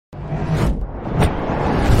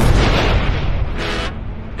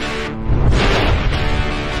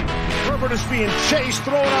Herbert is being chased,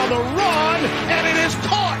 thrown on the run, and it is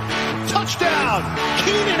caught. Touchdown,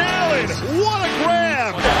 Keenan Allen. What a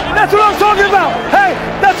grab. That's what I'm talking about. Hey,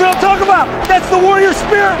 that's what I'm talking about. That's the warrior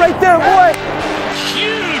spirit right there, boy.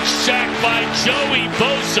 Huge sack by Joey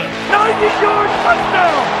Bosa. 90-yard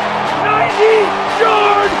touchdown.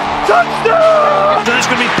 90-yard touchdown. It's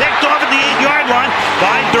going to be picked off at the 8-yard line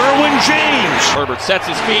by Derwin James. Herbert sets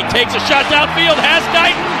his feet, takes a shot downfield, has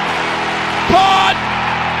Knighton. Caught!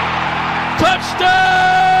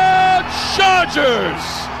 Touchdown, Chargers!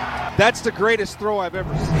 That's the greatest throw I've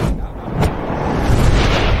ever seen.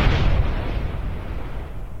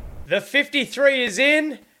 The 53 is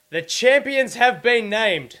in. The champions have been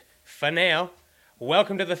named. For now,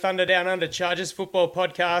 welcome to the Thunder Down Under Chargers Football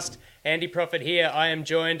Podcast. Andy Prophet here. I am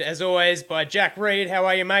joined, as always, by Jack Reed. How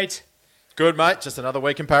are you, mate? Good, mate. Just another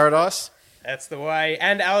week in paradise. That's the way.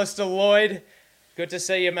 And Alistair Lloyd. Good to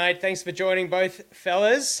see you, mate. Thanks for joining both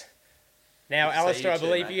fellas. Now, Alistair, I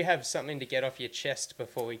believe you have something to get off your chest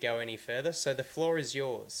before we go any further, so the floor is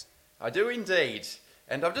yours. I do indeed.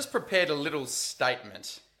 And I've just prepared a little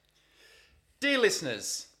statement. Dear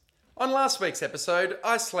listeners, on last week's episode,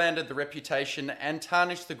 I slandered the reputation and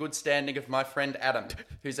tarnished the good standing of my friend Adam,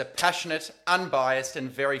 who's a passionate, unbiased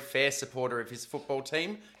and very fair supporter of his football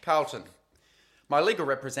team, Carlton. My legal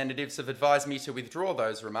representatives have advised me to withdraw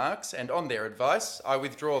those remarks, and on their advice, I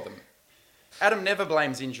withdraw them. Adam never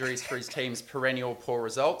blames injuries for his team's perennial poor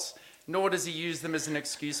results, nor does he use them as an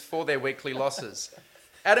excuse for their weekly losses.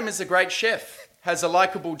 Adam is a great chef, has a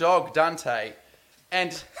likeable dog, Dante,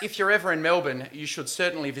 and if you're ever in Melbourne, you should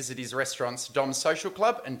certainly visit his restaurants, Dom's Social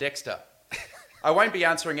Club and Dexter. I won't be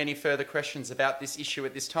answering any further questions about this issue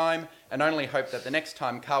at this time, and only hope that the next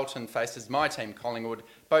time Carlton faces my team, Collingwood,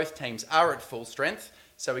 both teams are at full strength,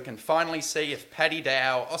 so we can finally see if Paddy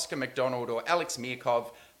Dow, Oscar McDonald or Alex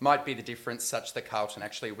Mirkov might be the difference such that Carlton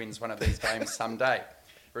actually wins one of these games someday.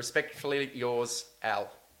 Respectfully yours, Al.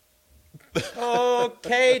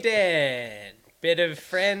 Okay, Dan. Bit of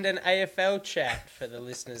friend and AFL chat for the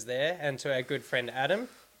listeners there, and to our good friend Adam.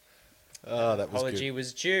 Oh, that was Apology good.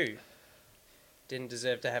 was due. Didn't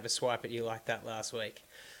deserve to have a swipe at you like that last week.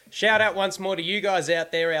 Shout out once more to you guys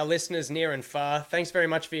out there, our listeners near and far. Thanks very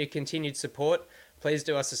much for your continued support. Please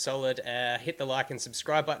do us a solid. Hit the like and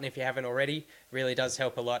subscribe button if you haven't already. It really does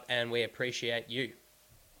help a lot, and we appreciate you.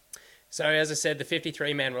 So, as I said, the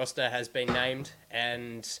 53-man roster has been named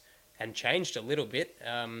and changed a little bit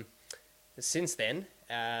since then,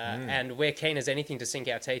 and we're keen as anything to sink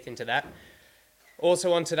our teeth into that.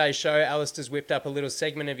 Also on today's show, Alistair's whipped up a little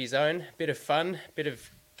segment of his own, bit of fun, bit of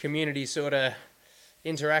community sort of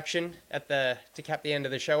interaction to cap the end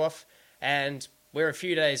of the show off, and we're a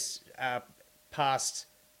few days past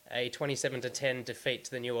a 27-10 defeat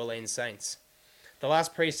to the New Orleans Saints. The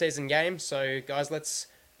last preseason game, so guys, let's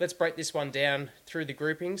break this one down through the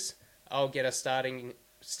groupings. I'll get us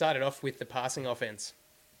started off with the passing offense.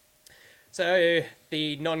 So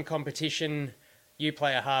the non-competition, you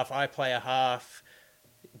play a half, I play a half,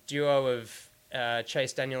 duo of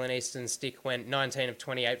Chase Daniel and Easton Stick went 19 of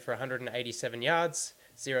 28 for 187 yards,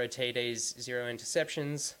 0 TDs, 0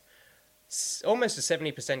 interceptions, almost a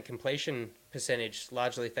 70% completion percentage,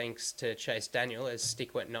 largely thanks to Chase Daniel, as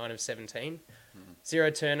Stick went 9 of 17.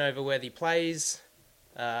 0 turnover-worthy plays,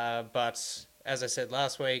 but as I said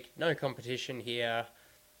last week, no competition here,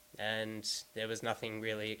 and there was nothing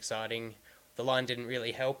really exciting. The line didn't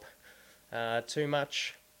really help too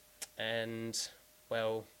much, and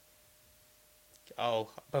well,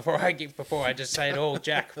 before I just say it all,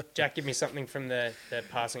 Jack, give me something from the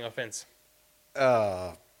passing offense.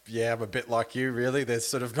 Yeah, I'm a bit like you, really. There's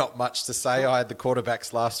sort of not much to say. I had the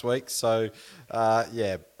quarterbacks last week, so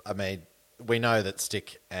yeah, I mean, we know that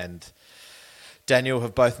Stick and Daniel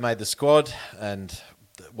have both made the squad, and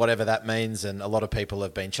whatever that means, and a lot of people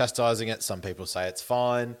have been chastising it. Some people say it's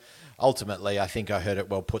fine. Ultimately, I think I heard it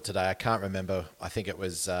well put today. I can't remember. I think it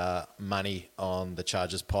was Money on the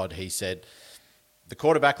Chargers pod. He said, the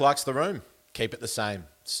quarterback likes the room. Keep it the same.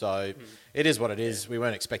 So it is what it is. We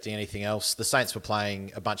weren't expecting anything else. The Saints were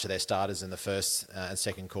playing a bunch of their starters in the first and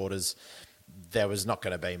second quarters. There was not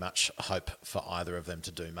going to be much hope for either of them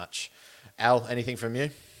to do much. Al, anything from you?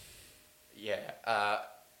 Yeah.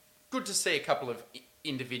 Good to see a couple of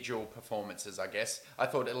individual performances, I guess. I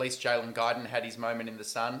thought at least Jalen Guyton had his moment in the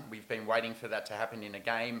sun. We've been waiting for that to happen in a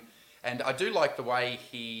game. And I do like the way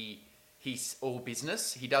he's all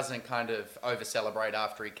business. He doesn't kind of over-celebrate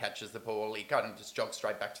after he catches the ball. He kind of just jogs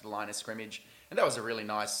straight back to the line of scrimmage. And that was a really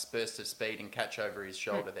nice burst of speed and catch over his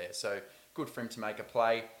shoulder there. So good for him to make a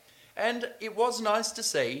play. And it was nice to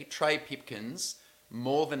see Trey Pipkins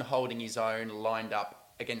more than holding his own lined up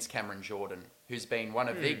against Cameron Jordan, who's been one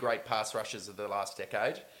of the great pass rushers of the last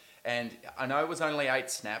decade. And I know it was only 8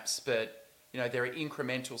 snaps, but there are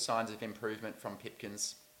incremental signs of improvement from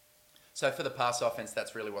Pipkins. So for the pass offense,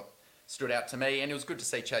 that's really what stood out to me. And it was good to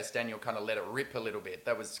see Chase Daniel kind of let it rip a little bit.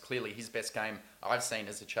 That was clearly his best game I've seen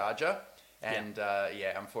as a Charger. And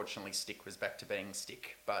unfortunately, Stick was back to being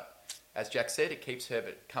Stick. But as Jack said, it keeps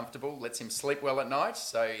Herbert comfortable, lets him sleep well at night.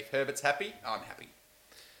 So if Herbert's happy, I'm happy.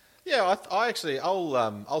 Yeah,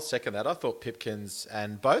 I'll second that. I thought Pipkins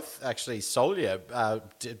and both actually Solier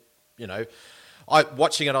did,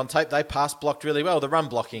 watching it on tape, they pass blocked really well. The run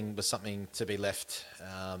blocking was something to be left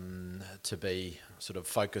to be sort of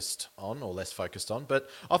focused on or less focused on. But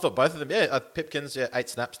I thought both of them, Pipkins, 8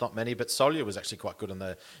 snaps, not many, but Solier was actually quite good in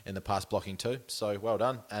the pass blocking too. So well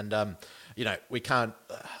done. And we can't,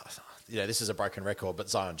 this is a broken record, but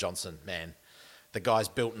Zion Johnson, man, the guy's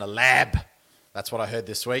built in a lab. That's what I heard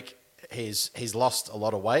this week. He's lost a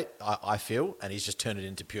lot of weight, I feel, and he's just turned it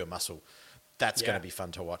into pure muscle. That's going to be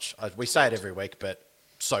fun to watch. We say it every week, but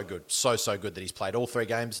so good. So good that he's played all 3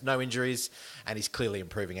 games, no injuries, and he's clearly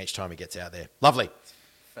improving each time he gets out there. Lovely.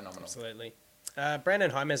 Phenomenal. Absolutely.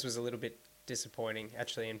 Brandon Jaimez was a little bit disappointing,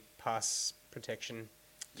 actually, in pass protection.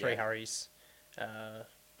 3 hurries.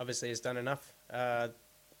 Obviously has done enough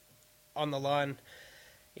on the line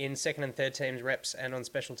in second and third teams reps and on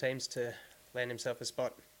special teams to land himself a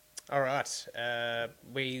spot. All right.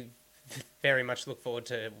 We very much look forward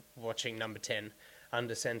to watching number 10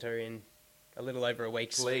 under centre in a little over a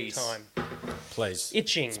week's time. Please.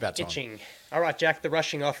 Itching. It's about time. Itching. All right, Jack, the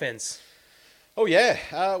rushing offense. Oh,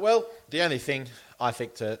 yeah. Well, the only thing I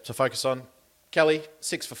think to focus on, Kelly,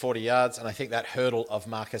 6 for 40 yards, and I think that hurdle of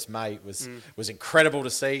Marcus May was incredible to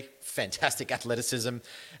see. Fantastic athleticism.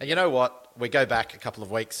 And you know what? We go back a couple of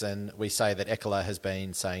weeks and we say that Eckler has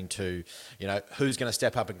been saying to, who's going to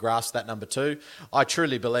step up and grasp that number 2. I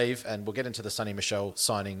truly believe, and we'll get into the Sonny Michel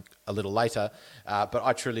signing a little later, but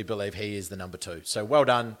I truly believe he is the number 2. So well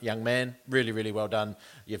done, young man. Really, really well done.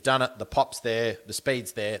 You've done it. The pop's there. The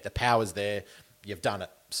speed's there. The power's there. You've done it.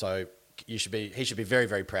 So he should be very,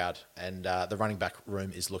 very proud. And the running back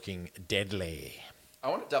room is looking deadly. I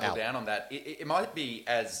want to double down on that. It might be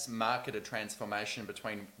as marked a transformation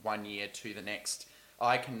between one year to the next.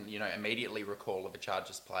 I can, immediately recall of a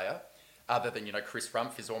Chargers player, other than, Chris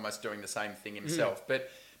Rumph is almost doing the same thing himself. But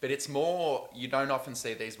it's more, you don't often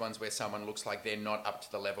see these ones where someone looks like they're not up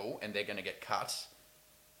to the level and they're going to get cut.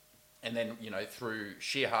 And then, through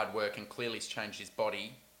sheer hard work, and clearly he's changed his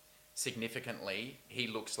body significantly, he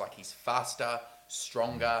looks like he's faster,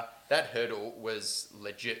 stronger. That hurdle was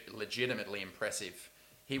legitimately impressive.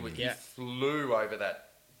 He flew over that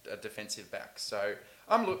defensive back. So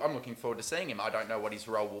I'm looking forward to seeing him. I don't know what his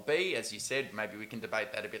role will be. As you said, maybe we can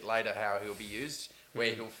debate that a bit later, how he'll be used,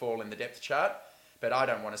 where he'll fall in the depth chart. But I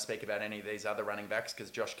don't want to speak about any of these other running backs because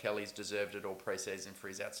Josh Kelly's deserved it all preseason for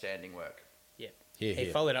his outstanding work. Yeah. He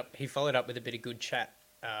followed up with a bit of good chat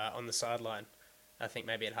on the sideline. I think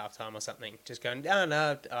maybe at halftime or something. Just going,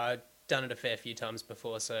 no, I've done it a fair few times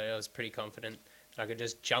before, so I was pretty confident that I could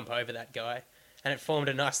just jump over that guy. And it formed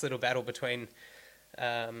a nice little battle between,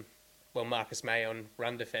 Marcus May on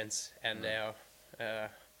run defense and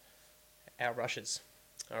our rushers.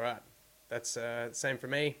 All right. That's same for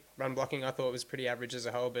me. Run blocking, I thought was pretty average as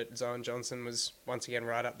a whole, but Zion Johnson was once again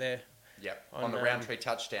right up there. Yep, on the Roundtree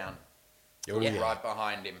touchdown. Right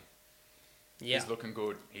behind him. Yeah. He's looking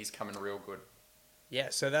good. He's coming real good. Yeah,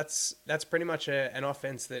 so that's pretty much an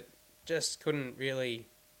offense that just couldn't really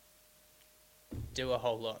do a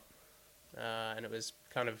whole lot. And it was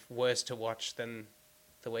kind of worse to watch than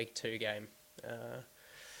the week 2 game.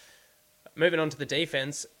 Moving on to the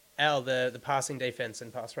defense, the passing defense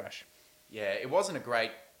and pass rush. Yeah, it wasn't a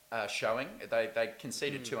great showing. They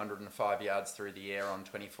conceded 205 yards through the air on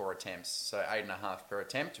 24 attempts, so 8.5 per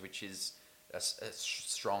attempt, which is a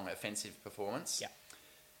strong offensive performance. Yeah.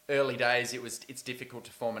 Early days, it's difficult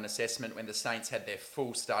to form an assessment when the Saints had their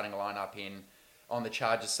full starting lineup in. On the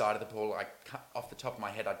Chargers side of the ball, off the top of my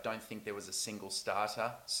head, I don't think there was a single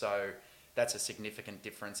starter. So that's a significant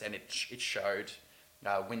difference, and it showed.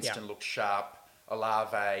 Winston looked sharp.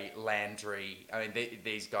 Olave, Landry. I mean,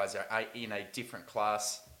 these guys are in a different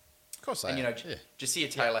class. Of course they are.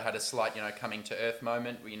 Ja'Sia Taylor had a slight, coming to earth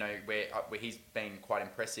moment, where he's been quite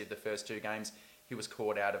impressive the first 2 games. He was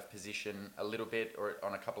caught out of position a little bit or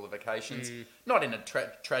on a couple of occasions. Not in a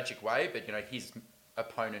tragic way, but, his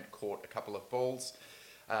opponent caught a couple of balls.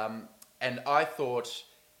 And I thought,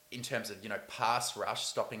 in terms of, pass rush,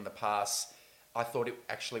 stopping the pass, I thought it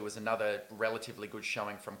actually was another relatively good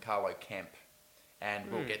showing from Carlo Kemp.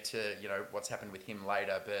 And we'll get to, what's happened with him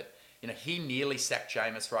later. But, he nearly sacked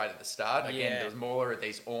Jameis right at the start. Again, there was more of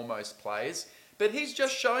these almost plays. But he's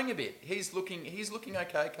just showing a bit. He's looking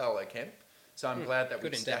okay, Carlo Kemp. So I'm glad that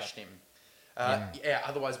we've endeavour. stashed him.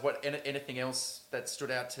 Otherwise, anything else that stood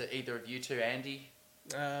out to either of you two, Andy?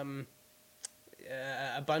 A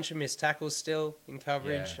bunch of missed tackles still in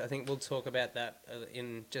coverage. Yeah. I think we'll talk about that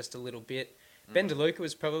in just a little bit. Ben DeLuca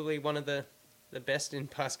was probably one of the best in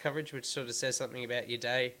pass coverage, which sort of says something about your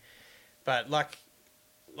day. But like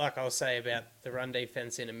I'll say about the run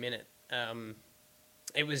defense in a minute,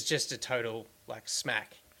 it was just a total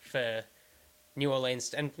smack for New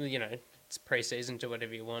Orleans. And, it's preseason, do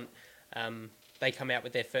whatever you want. They come out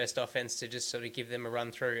with their first offense to just sort of give them a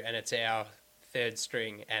run through, and it's our third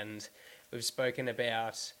string. And we've spoken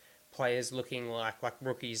about players looking like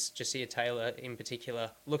rookies, Ja'Sir Taylor in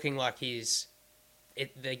particular, looking like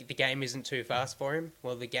the game isn't too fast for him.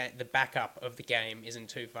 Well, the backup of the game isn't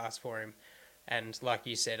too fast for him. And like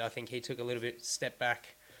you said, I think he took a little bit step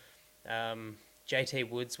back. JT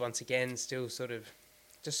Woods, once again, still sort of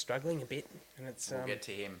just struggling a bit. And We'll get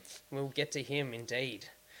to him. We'll get to him, indeed.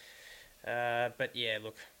 But yeah,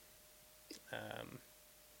 look,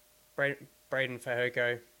 Braden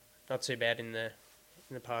Fahoko, not too bad in the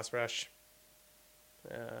pass rush.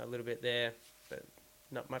 A little bit there, but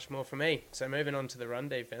not much more for me. So moving on to the run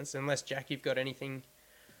defense, unless Jack, you've got anything.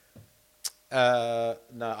 No,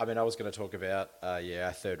 I mean, I was going to talk about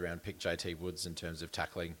our third round pick, JT Woods, in terms of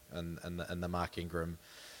tackling and the Mark Ingram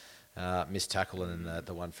missed tackle and then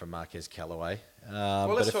the one from Marquez Callaway. Well,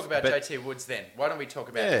 let's talk about JT Woods then. Why don't we talk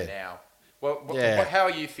about him now? Well, how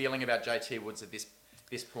are you feeling about JT Woods at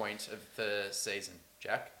this point of the season,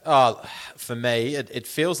 Jack? Oh, for me, it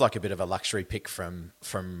feels like a bit of a luxury pick from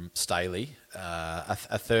Staley,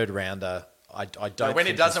 a third rounder. I don't. No, when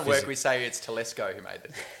it doesn't work, we say it's Telesco who made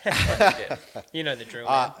it. You know the drill.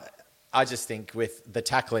 Man. I just think with the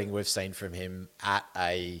tackling we've seen from him at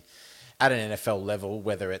an NFL level,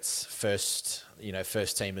 whether it's first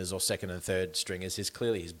teamers or second and third stringers, his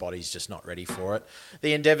body's just not ready for it.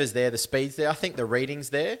 The endeavour's there, the speed's there. I think the reading's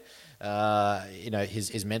there.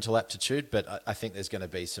 His mental aptitude, but I think there's going to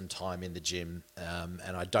be some time in the gym,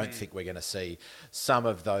 and I don't think we're going to see some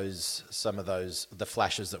of those the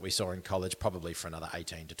flashes that we saw in college probably for another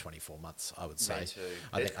 18 to 24 months. I would say. Me too.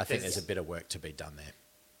 I think there's a bit of work to be done there.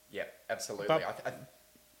 Yeah, absolutely.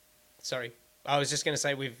 Sorry, I was just going to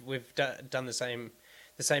say we've done the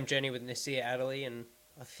same journey with Nasir Adderley, and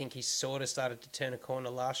I think he sort of started to turn a corner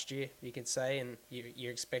last year, you could say, and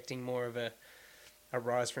you're expecting more of a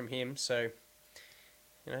rise from him. So,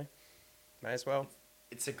 may as well.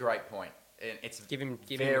 It's a great point. And it's give him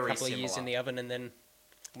a couple of years in the oven, and then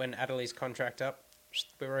when Adderley's contract up,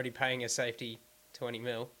 we're already paying a safety 20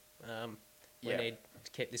 mil. We need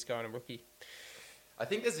to keep this guy on a rookie. I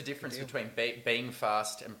think there's a difference between being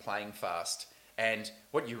fast and playing fast. And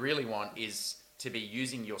what you really want is to be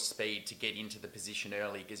using your speed to get into the position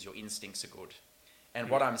early because your instincts are good. And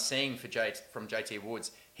what I'm seeing from JT Woods,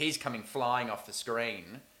 he's coming flying off the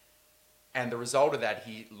screen. And the result of that,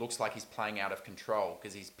 he looks like he's playing out of control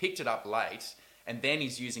because he's picked it up late and then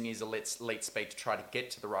he's using his elite speed to try to get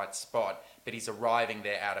to the right spot, but he's arriving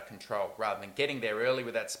there out of control rather than getting there early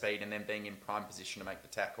with that speed and then being in prime position to make the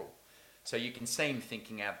tackle. So you can see him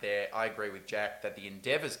thinking out there. I agree with Jack that the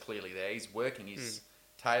endeavour's clearly there. He's working his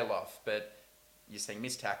tail off, but you're seeing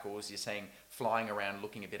missed tackles, you're seeing flying around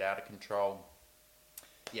looking a bit out of control.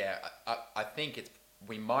 Yeah, I think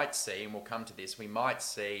we might see, and we'll come to this, we might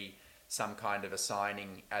see some kind of a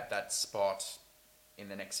signing at that spot in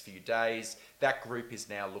the next few days. That group is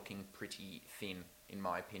now looking pretty thin, in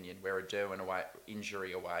my opinion. We're a Derwin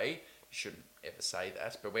injury away. You shouldn't ever say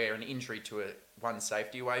that, but we're an injury to one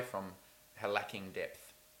safety away from lacking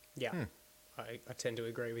depth. Yeah, I tend to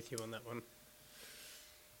agree with you on that one.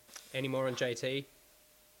 Any more on JT?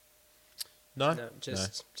 No,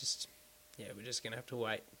 we're just going to have to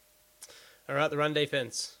wait. All right, the run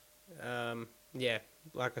defense.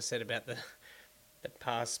 Like I said about the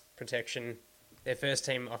pass protection, their first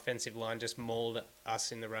team offensive line just mauled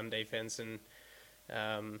us in the run defense, and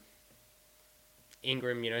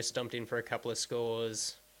Ingram, stomped in for a couple of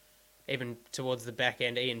scores. Even towards the back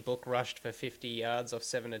end, Ian Book rushed for 50 yards off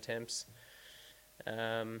 7 attempts.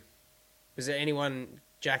 Was there anyone,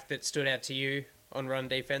 Jack, that stood out to you on run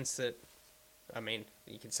defense that,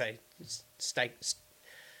 you could say,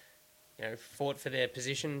 fought for their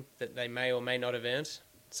position that they may or may not have earned?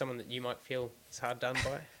 Someone that you might feel is hard done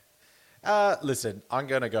by? Listen, I'm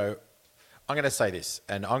going to say this,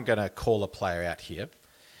 and I'm going to call a player out here,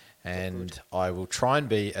 and I will try and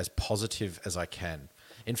be as positive as I can.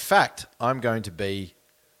 In fact, I'm going to be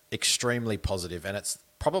extremely positive, and it's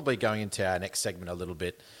probably going into our next segment a little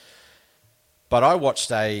bit. But I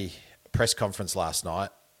watched a press conference last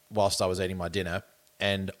night whilst I was eating my dinner,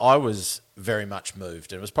 and I was very much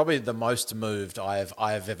moved. It was probably the most moved I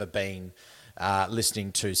have ever been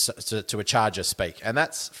listening to a Charger speak, and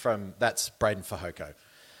that's Braden Fajoko.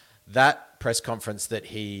 That press conference that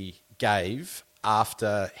he gave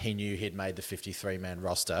after he knew he'd made the 53-man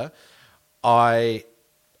roster, I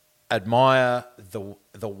admire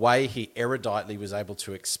the way he eruditely was able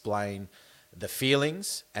to explain the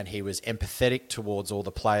feelings, and he was empathetic towards all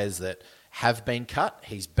the players that have been cut.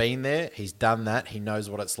 He's been there. He's done that. He knows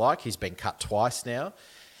what it's like. He's been cut twice now,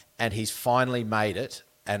 and he's finally made it.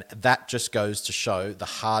 And that just goes to show the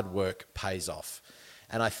hard work pays off.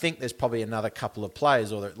 And I think there's probably another couple of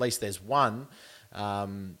players, or at least there's one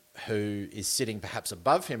who is sitting perhaps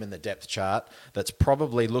above him in the depth chart that's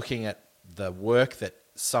probably looking at the work that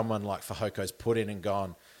someone like Fajoko's put in and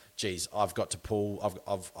gone, geez, I've got to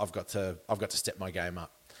step my game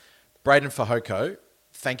up. Braden Fajoko,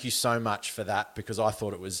 thank you so much for that, because I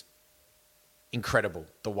thought it was incredible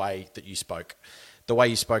the way that you spoke. The way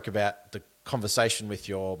you spoke about the conversation with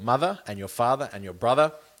your mother and your father and your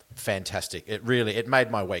brother, fantastic. It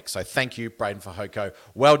made my week. So thank you, Braden Fajoko.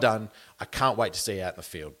 Well done. I can't wait to see you out in the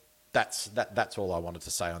field. That's all I wanted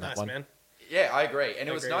to say on that one. Man. Yeah, I agree. And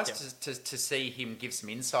it was nice to see him give some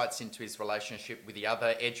insights into his relationship with the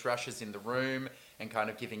other edge rushers in the room and kind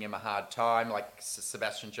of giving him a hard time, like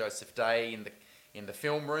Sebastian Joseph Day in the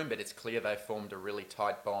film room, but it's clear they formed a really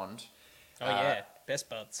tight bond. Oh, yeah. Best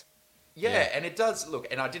buds. Yeah, and it does look,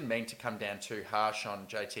 and I didn't mean to come down too harsh on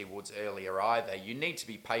JT Woods earlier either. You need to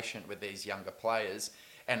be patient with these younger players.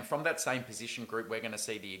 And from that same position group, we're going to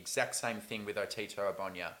see the exact same thing with Otito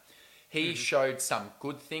Abonya. He showed some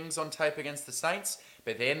good things on tape against the Saints,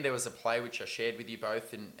 but then there was a play which I shared with you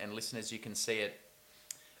both, and listeners, you can see it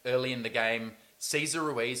early in the game. Cesar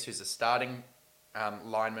Ruiz, who's a starting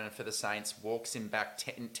lineman for the Saints, walks him back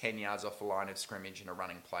 10 yards off the line of scrimmage in a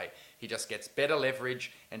running play. He just gets better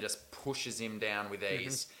leverage and just pushes him down with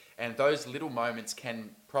ease. And those little moments can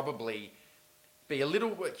probably be a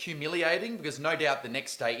little humiliating, because no doubt the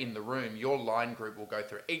next day in the room, your line group will go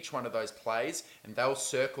through each one of those plays and they'll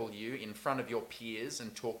circle you in front of your peers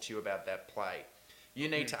and talk to you about that play. You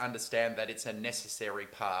need to understand that it's a necessary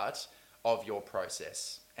part of your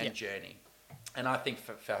process and journey. And I think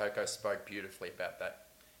Fajoko spoke beautifully about that,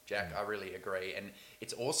 Jack. I really agree. And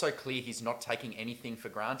it's also clear he's not taking anything for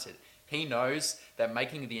granted. He knows that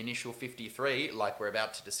making the initial 53, like we're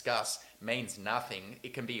about to discuss, means nothing.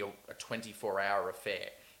 It can be a 24-hour affair.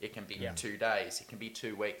 It can be 2 days. It can be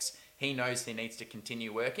 2 weeks. He knows he needs to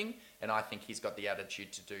continue working, and I think he's got the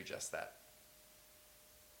attitude to do just that.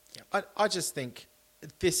 I just think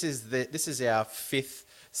this is our fifth,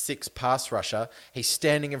 sixth pass rusher. He's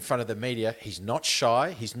standing in front of the media. He's not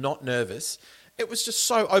shy. He's not nervous. It was just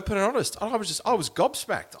so open and honest. I was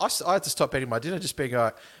gobsmacked. I had to stop eating my dinner, just being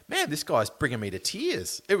like, man, this guy's bringing me to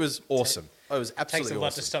tears. It was awesome. It was absolutely awesome. Takes a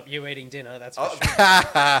lot to stop you eating dinner, that's for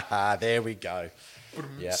sure. There we go.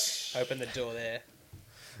 Yeah. Open the door there.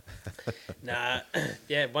 Nah,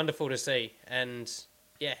 yeah, wonderful to see. And,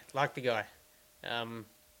 yeah, like the guy.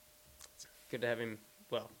 It's good to have him,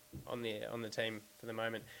 on the team for the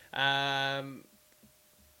moment.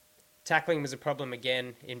 Tackling was a problem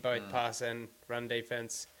again in both pass and run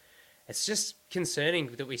defense. It's just concerning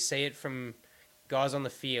that we see it from guys on the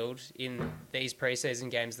field in these preseason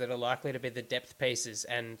games that are likely to be the depth pieces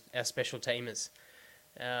and our special teamers.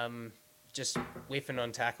 Just whiffing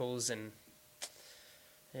on tackles and,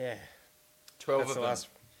 12 of them.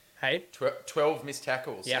 Hey? 12 missed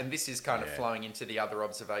tackles. Yeah. And this is kind of flowing into the other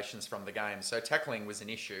observations from the game. So tackling was an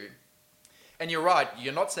issue. And you're right,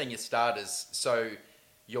 you're not seeing your starters, so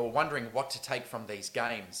you're wondering what to take from these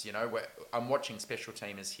games. You know, I'm watching special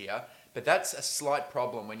teamers here, but that's a slight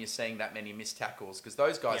problem when you're seeing that many missed tackles, because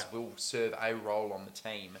those guys will serve a role on the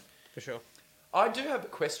team. For sure. I do have a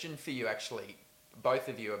question for you, actually, both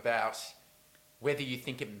of you, about whether you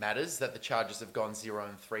think it matters that the Chargers have gone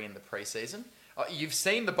 0-3 in the preseason. You've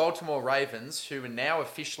seen the Baltimore Ravens, who are now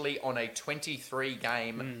officially on a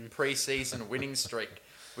 23-game preseason winning streak,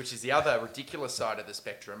 which is the other ridiculous side of the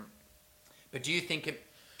spectrum. But do you think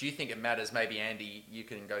it matters? Maybe Andy, you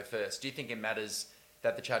can go first. Do you think it matters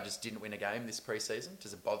that the Chargers didn't win a game this preseason?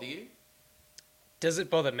 Does it bother you? Does it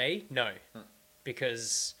bother me? No,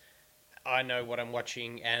 because I know what I'm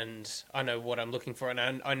watching and I know what I'm looking for,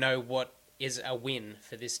 and I know what is a win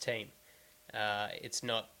for this team. It's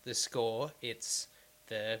not the score; it's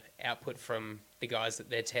the output from the guys that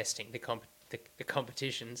they're testing, the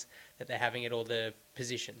competitions that they're having at all the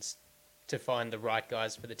positions to find the right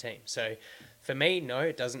guys for the team. So for me, no,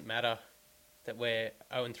 it doesn't matter that we're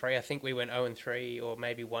 0-3. I think we went 0-3 or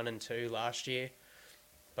maybe 1-2 last year,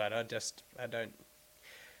 but I don't.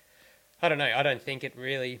 I don't know. I don't think it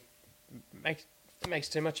really makes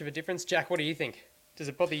too much of a difference. Jack, what do you think? Does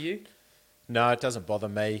it bother you? No, it doesn't bother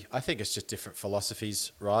me. I think it's just different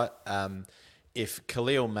philosophies, right? If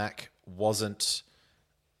Khalil Mack wasn't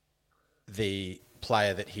the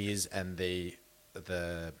player that he is and the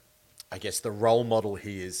I guess the role model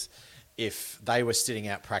he is, if they were sitting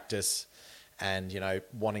out practice and,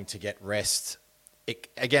 wanting to get rest,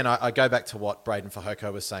 I go back to what Braden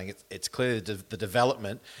Fahoko was saying. It's clear that the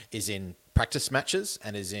development is in practice matches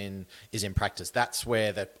and is in practice. That's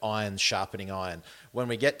where the iron's sharpening iron. When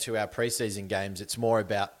we get to our preseason games, it's more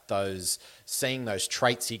about seeing those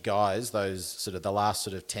traitsy guys, those sort of the last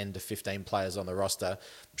sort of 10 to 15 players on the roster,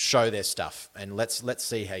 show their stuff and let's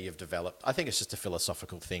see how you've developed. I think it's just a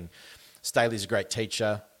philosophical thing. Staley's a great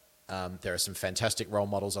teacher. There are some fantastic role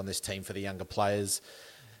models on this team for the younger players.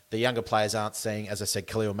 The younger players aren't seeing, as I said,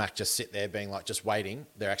 Khalil Mack just sit there being like just waiting.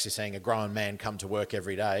 They're actually seeing a grown man come to work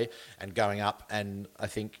every day and going up. And I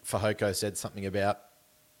think Fahoko said something about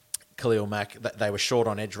Khalil Mack, that they were short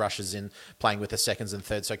on edge rushes in playing with the seconds and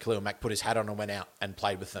thirds. So Khalil Mack put his hat on and went out and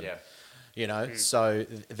played with them. Yeah. So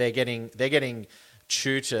they're getting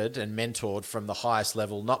tutored and mentored from the highest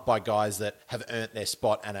level, not by guys that have earned their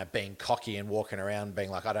spot and are being cocky and walking around being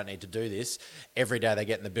like, I don't need to do this. Every day they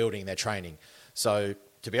get in the building, they're training. So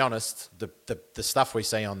to be honest, the stuff we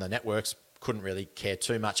see on the networks couldn't really care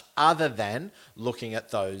too much, other than looking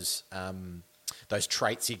at those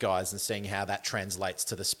traitsy guys and seeing how that translates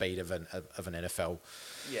to the speed of an NFL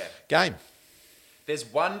game. There's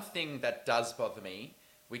one thing that does bother me,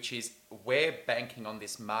 which is we're banking on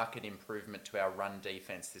this market improvement to our run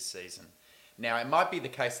defense this season. Now, it might be the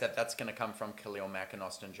case that that's going to come from Khalil Mack and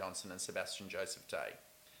Austin Johnson and Sebastian Joseph Day.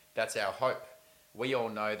 That's our hope. We all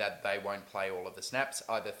know that they won't play all of the snaps,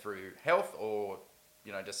 either through health or,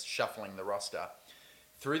 just shuffling the roster.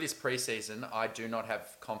 Through this preseason, I do not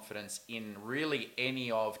have confidence in really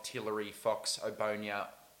any of Tillery, Fox, Obonia,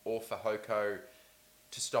 or Fahoko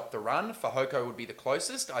to stop the run. Fahoko would be the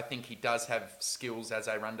closest. I think he does have skills as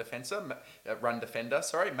a run defender,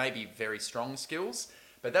 maybe very strong skills.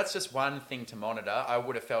 But that's just one thing to monitor. I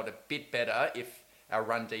would have felt a bit better if our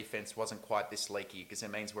run defense wasn't quite this leaky, because it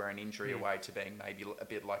means we're an injury away to being maybe a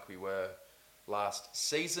bit like we were last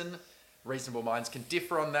season. Reasonable minds can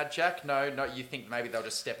differ on that, Jack. No, you think maybe they'll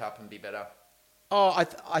just step up and be better? Oh,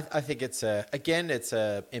 I think it's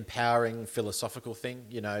a empowering philosophical thing.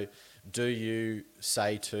 Do you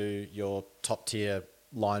say to your top tier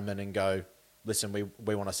linemen and go, listen,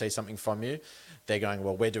 we want to see something from you? They're going,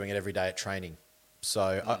 well, we're doing it every day at training.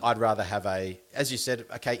 So I'd rather have as you said,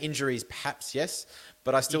 okay, injuries perhaps, yes,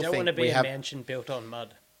 but I still think you don't want to be a mansion built on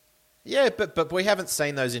mud. Yeah, but we haven't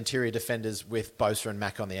seen those interior defenders with Bosa and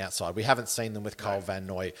Mack on the outside. We haven't seen them with Cole Van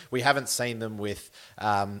Noy. We haven't seen them with,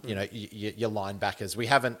 your linebackers. We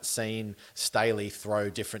haven't seen Staley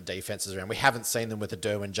throw different defenses around. We haven't seen them with a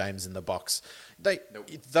Derwin James in the box.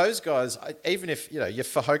 Those guys, even if, your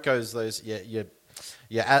Fahokos,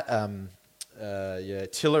 your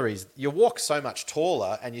Tilleries, you walk so much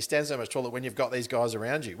taller and you stand so much taller when you've got these guys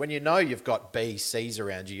around you. When you've got B, C's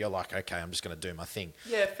around you, you're like, okay, I'm just going to do my thing.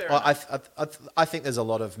 Yeah, fair enough. I think there's a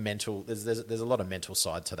lot of mental, there's a lot of mental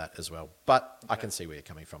side to that as well. But I can see where you're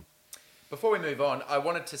coming from. Before we move on, I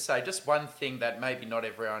wanted to say just one thing that maybe not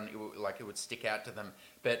everyone, it would stick out to them.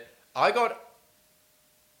 But I got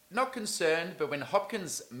not concerned, but when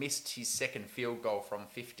Hopkins missed his second field goal from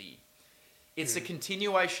 50, it's a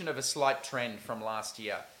continuation of a slight trend from last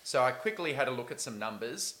year. So I quickly had a look at some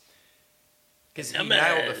numbers, because he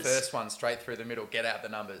nailed the first one straight through the middle. Get out the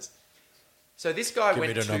numbers. So this guy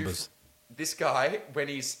This guy, when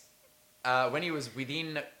he was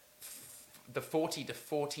within the 40 to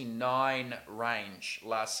 49 range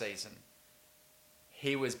last season,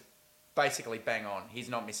 he was basically bang on. He's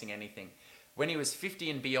not missing anything. When he was 50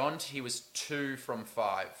 and beyond, he was 2 from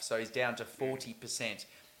 5. So he's down to 40%.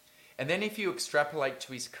 And then if you extrapolate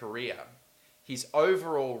to his career, his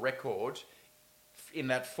overall record in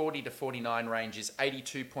that 40 to 49 range is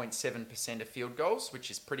 82.7% of field goals, which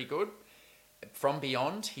is pretty good. From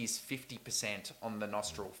beyond, he's 50% on the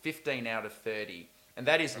nostril, 15 out of 30. And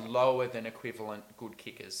that is lower than equivalent good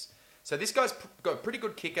kickers. So this guy's got a pretty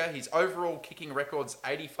good kicker. His overall kicking record's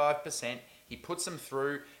 85%. He puts them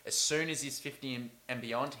through. As soon as he's 50 and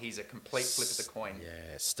beyond, he's a complete flip of the coin.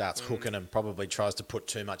 Yeah, starts hooking and probably tries to put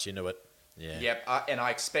too much into it. Yeah. Yep, and I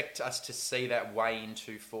expect us to see that weigh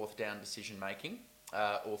into fourth down decision making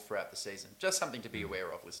all throughout the season. Just something to be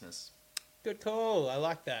aware of, listeners. Good call. I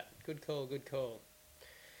like that. Good call.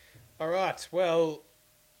 All right. Well,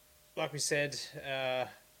 like we said, I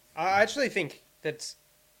actually think that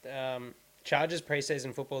Chargers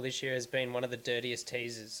preseason football this year has been one of the dirtiest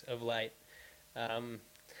teasers of late.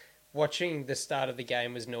 Watching the start of the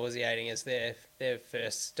game was nauseating as they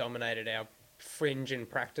first dominated our fringe and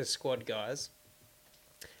practice squad guys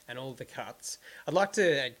and all the cuts. I'd like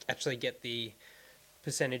to actually get the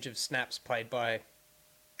percentage of snaps played by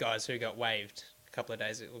guys who got waived a couple of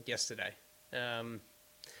days yesterday.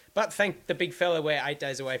 But thank the big fella, we're 8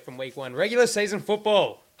 days away from week 1 regular season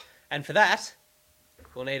football. And for that,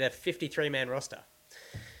 we'll need a 53-man roster.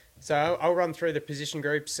 So I'll run through the position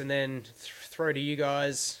groups and then throw to you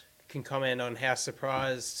guys. Can comment on how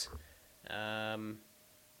surprised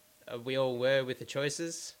we all were with the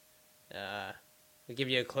choices. I'll give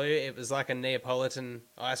you a clue. It was like a Neapolitan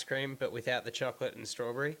ice cream, but without the chocolate and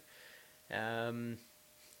strawberry.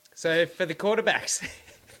 So for the quarterbacks,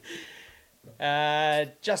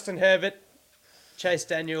 Justin Herbert, Chase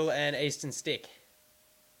Daniel, and Easton Stick.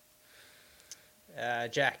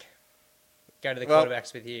 Jack, go to the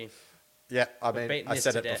quarterbacks with you. Yeah, I mean, I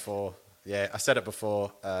said it before. Yeah, I said it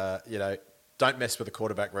before. Don't mess with the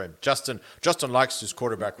quarterback room. Justin likes his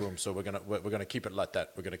quarterback room, so we're gonna keep it like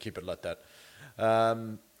that. We're gonna keep it like that.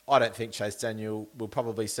 I don't think Chase Daniel will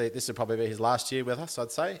probably see. This will probably be his last year with us,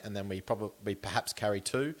 I'd say, and then we perhaps carry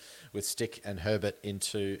 2 with Stick and Herbert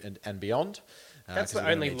into and beyond. That's the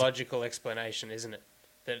only logical explanation, isn't it?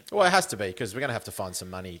 Well, it has to be because we're going to have to find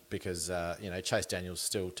some money because Chase Daniel's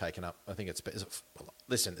still taken up. I think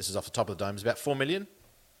listen, this is off the top of the dome. It's about $4 million.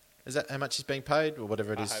 Is that how much he's being paid or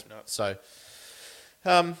whatever it is? I hope not. So,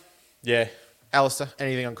 yeah. Alistair,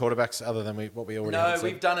 anything on quarterbacks other than what we already have said?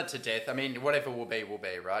 No, we've done it to death. I mean, whatever will be,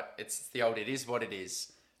 right? It's the old, it is what it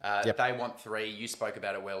is. Yep. They want 3. You spoke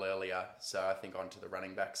about it well earlier. So I think on to the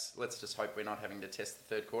running backs. Let's just hope we're not having to test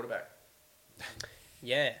the third quarterback.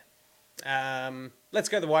 Yeah. Let's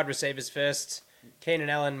go the wide receivers first.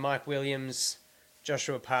 Keenan Allen, Mike Williams,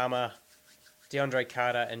 Joshua Palmer, DeAndre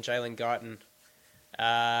Carter, and Jalen Guyton.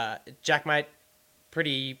 Jack, mate,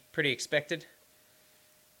 pretty expected.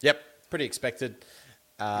 Yep, pretty expected.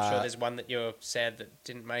 I'm sure there's one that you're sad that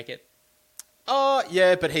didn't make it. Oh,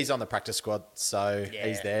 yeah, but he's on the practice squad, so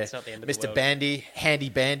he's there. It's not the end of Mr. the world. Bandy, Handy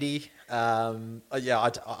Bandy.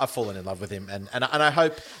 I've fallen in love with him, and I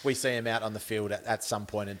hope we see him out on the field at some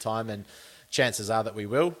point in time, and chances are that we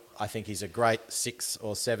will. I think he's a great 6th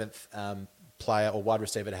or 7th player or wide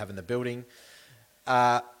receiver to have in the building.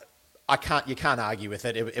 You can't argue with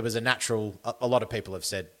it. It was a natural. A lot of people have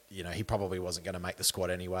said, he probably wasn't going to make the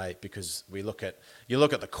squad anyway because you look at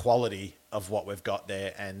the quality of what we've got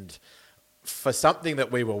there, and for something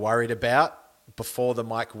that we were worried about before the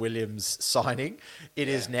Mike Williams signing, it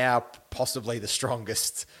is now possibly the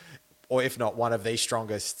strongest, or if not one of the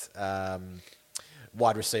strongest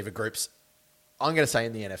wide receiver groups, I'm going to say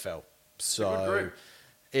in the NFL. So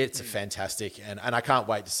it's a fantastic, and I can't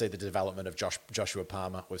wait to see the development of Joshua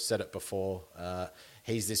Palmer. We've said it before.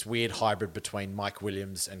 He's this weird hybrid between Mike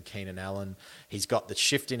Williams and Keenan Allen. He's got the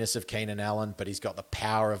shiftiness of Keenan Allen, but he's got the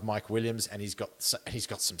power of Mike Williams, and he's got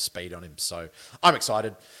some speed on him. So I'm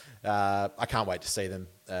excited. I can't wait to see them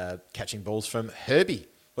catching balls from Herbie.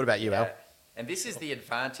 What about you, Al? And this is the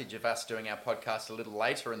advantage of us doing our podcast a little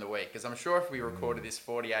later in the week, because I'm sure if we recorded this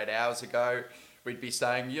 48 hours ago, we'd be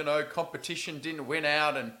saying, competition didn't win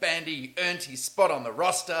out and Bandy earned his spot on the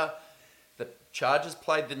roster. The Chargers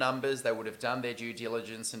played the numbers. They would have done their due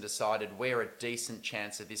diligence and decided we're a decent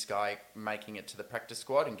chance of this guy making it to the practice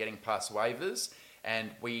squad and getting past waivers. And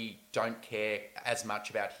we don't care as much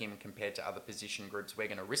about him compared to other position groups. We're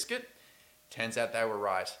going to risk it. Turns out they were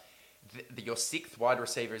right. Your 6th wide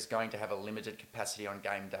receiver is going to have a limited capacity on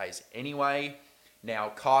game days anyway. Now,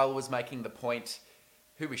 Kyle was making the point,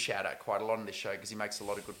 who we shout out quite a lot on this show because he makes a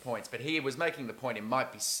lot of good points, but he was making the point it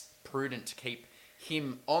might be prudent to keep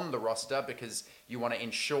him on the roster because you want to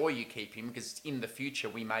ensure you keep him because in the future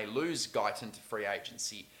we may lose Guyton to free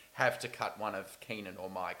agency, have to cut one of Keenan or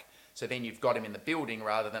Mike. So then you've got him in the building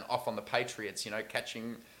rather than off on the Patriots,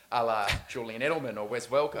 catching a la Julian Edelman or Wes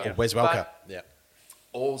Welker. Yeah. Wes Welker, yeah.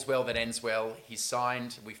 All's well that ends well. He's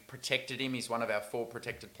signed. We've protected him. He's one of our 4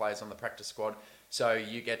 protected players on the practice squad. So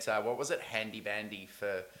you get, Handy Bandy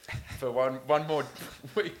for one more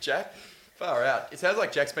week, Jack? Far out. It sounds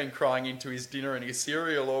like Jack's been crying into his dinner and his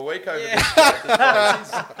cereal all week over this.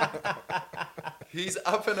 He's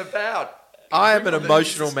up and about. I am an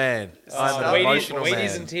emotional man. I'm an emotional man.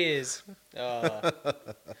 Wheaties and tears. Oh.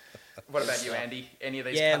 What about you, Andy? Any of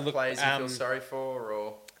these players you feel sorry for?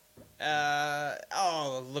 Or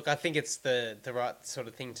look, I think it's the right sort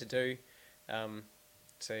of thing to do.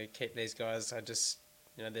 To keep these guys. I just,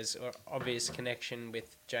 there's an obvious connection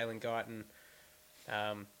with Jalen Guyton.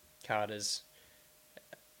 Carter's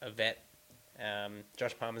a vet,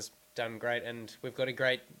 Josh Palmer's done great, and we've got a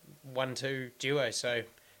great 1-2 duo, so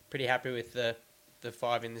pretty happy with the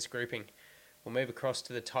 5 in this grouping. We'll move across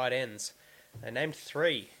to the tight ends. They named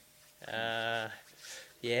 3.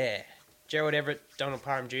 Gerald Everett, Donald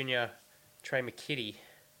Parham Jr., Trey McKitty.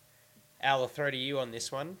 Al, I'll throw to you on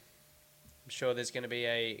this one. I'm sure there's going to be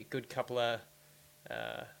a good couple of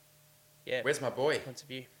Where's my boy? points of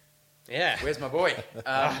view. Yeah. Where's my boy?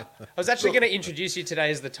 I was actually going to introduce you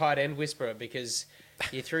today as the tight end whisperer because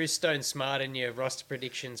you threw Stone Smart in your roster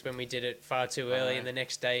predictions when we did it far too early, and the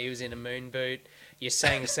next day he was in a moon boot. You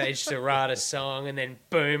sang Sage Dorada's song, and then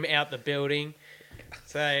boom, out the building.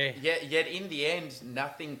 So Yet in the end,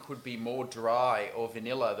 nothing could be more dry or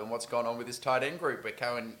vanilla than what's gone on with this tight end group. We're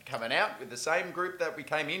coming out with the same group that we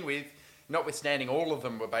came in with, notwithstanding all of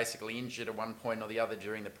them were basically injured at one point or the other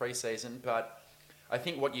during the preseason. But I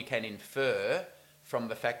think what you can infer from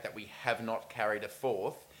the fact that we have not carried a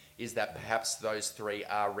 4th is that perhaps those 3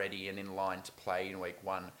 are ready and in line to play in week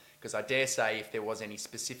 1. Because I dare say if there was any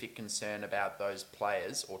specific concern about those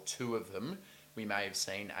players, or 2 of them, we may have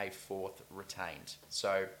seen a 4th retained.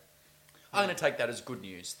 So I'm going to take that as good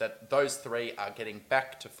news, that those 3 are getting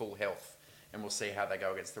back to full health, and we'll see how they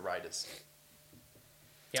go against the Raiders.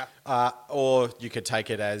 yeah, Or you could take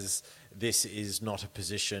it as this is not a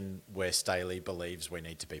position where Staley believes we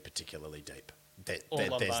need to be particularly deep.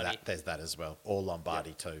 There's that as well. Or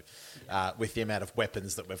Lombardi too. With the amount of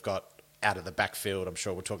weapons that we've got out of the backfield, I'm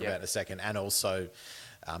sure we'll talk about in a second, and also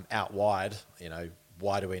out wide,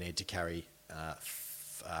 why do we need to carry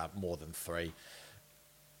more than 3?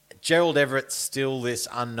 Gerald Everett's still this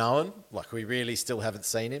unknown. Like, we really still haven't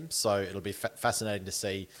seen him, so it'll be fascinating to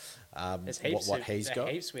see what he's got.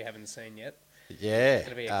 Heaps we haven't seen yet. Yeah. It's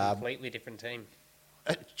going to be a completely different team.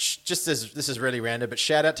 Just as this is really random, but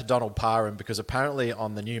shout out to Donald Parham, because apparently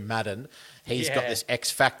on the new Madden, he's got this X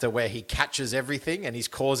factor where he catches everything and he's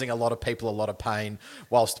causing a lot of people a lot of pain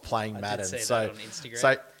whilst playing Madden. Did see that on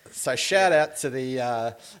Instagram. So shout out to the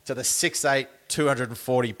 6'8",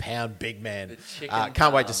 240-pound big man.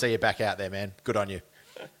 Can't wait to see you back out there, man. Good on you.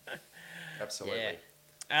 Absolutely.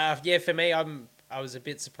 For me, I was a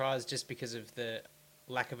bit surprised just because of the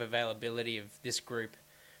lack of availability of this group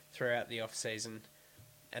throughout the off season.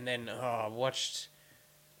 And then I watched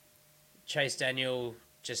Chase Daniel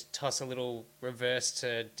just toss a little reverse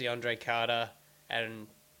to DeAndre Carter, and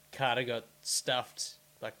Carter got stuffed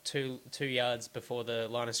like 2 yards before the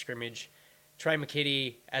line of scrimmage. Trey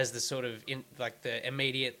McKitty, as the sort of the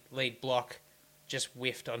immediate lead block, just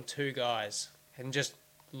whiffed on 2 guys and just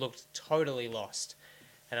looked totally lost.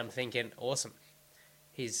 And I'm thinking, awesome.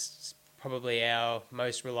 He's probably our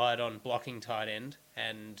most relied on blocking tight end,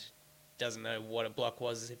 and doesn't know what a block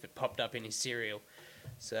was if it popped up in his cereal.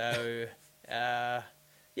 So,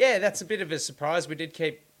 that's a bit of a surprise. We'll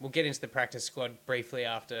get into the practice squad briefly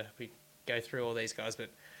after we go through all these guys,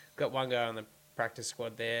 but got one guy on the practice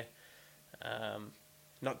squad there.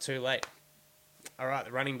 Not too late. All right,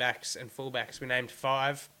 the running backs and fullbacks. We named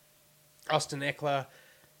 5. Austin Eckler,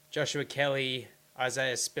 Joshua Kelly,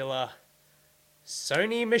 Isaiah Spiller,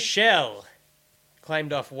 Sony Michel,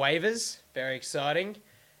 claimed off waivers. Very exciting.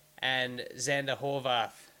 And Xander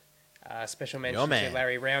Horvath. Special mention to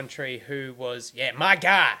Larry Roundtree, who was, my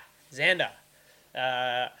guy, Xander.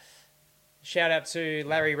 Shout out to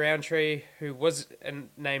Larry Roundtree, who was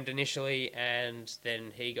named initially, and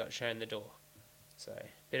then he got shown the door. So,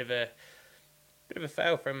 bit of a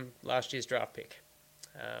fail from last year's draft pick.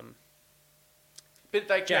 But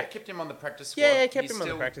they kept him on the practice squad. Yeah, kept him on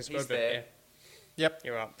the practice squad. He's there. Yeah. Yep.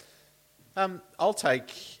 You're right. I'll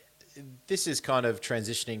take... This is kind of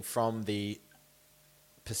transitioning from the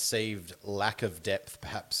perceived lack of depth,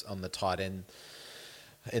 perhaps, on the tight end,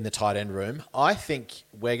 in the tight end room. I think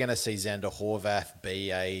we're going to see Xander Horvath be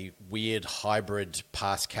a weird hybrid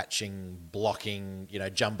pass-catching, blocking,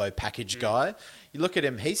 jumbo package guy. You look at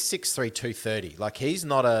him; he's 6'3", 230. Like, he's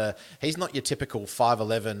not your typical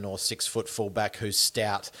 5'11" or 6 foot fullback who's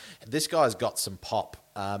stout. This guy's got some pop.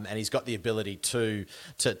 And he's got the ability to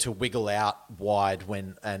wiggle out wide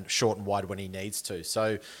and short and wide when he needs to.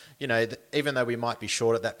 So, even though we might be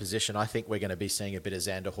short at that position, I think we're going to be seeing a bit of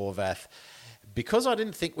Xander Horvath. Because I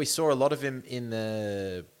didn't think we saw a lot of him in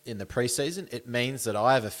the preseason, it means that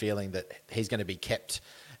I have a feeling that he's going to be kept.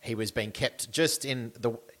 He was being kept just in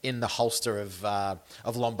the holster of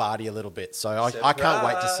Lombardi a little bit. So I can't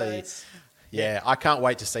wait to see. Yeah, I can't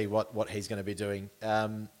wait to see what he's going to be doing.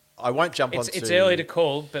 I won't jump onto... It's early to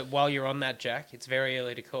call, but while you're on that, Jack, it's very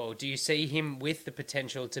early to call. Do you see him with the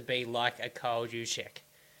potential to be like a Kyle Juszczyk?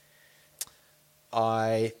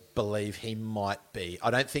 I believe he might be.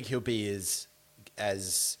 I don't think he'll be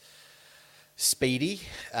as speedy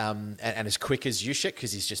and as quick as Juszczyk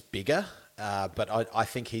because he's just bigger. But I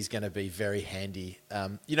think he's going to be very handy.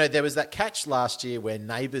 There was that catch last year where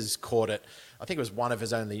Neighbours caught it. I think it was one of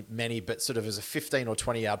his only many, but sort of as a 15 or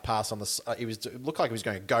 20 yard pass on the. It looked like he was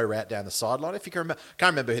going to go route down the sideline. If you can remember,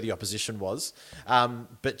 can't remember who the opposition was.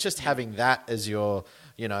 But just having that as your,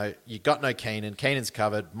 you got no Keenan. Keenan's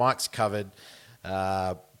covered. Mike's covered.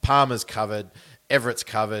 Palmer's covered. Everett's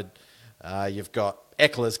covered. You've got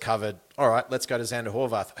Eckler's covered. All right, let's go to Xander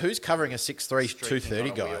Horvath. Who's covering a 6'3",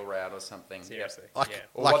 230 guy? Wheel route or something. Seriously.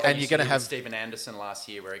 And you're going to have Stephen Anderson last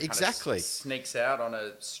year where he kind of sneaks out on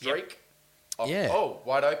a streak. Yep.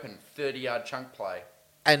 Wide open, 30-yard chunk play.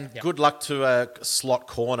 And good luck to a slot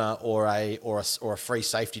corner or a free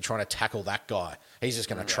safety trying to tackle that guy. He's just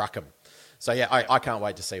going to truck him. So, I can't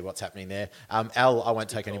wait to see what's happening there. Al, I won't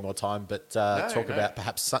take any more time, but talk about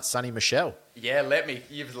perhaps Sonny Michel. Yeah,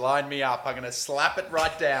 you've lined me up. I'm going to slap it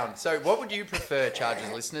right down. So what would you prefer,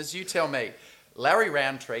 Chargers listeners? You tell me. Larry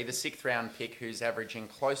Roundtree, the 6th round pick who's averaging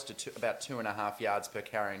close to about 2.5 yards per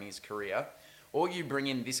carry in his career, or you bring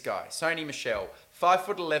in this guy, Sonny Michel,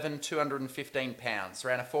 5'11", 215 pounds,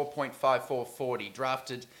 ran a 4.54 40,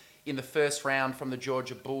 drafted in the first round from the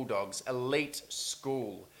Georgia Bulldogs, elite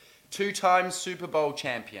school. 2-time Super Bowl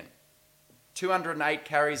champion. 208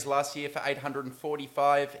 carries last year for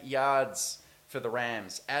 845 yards for the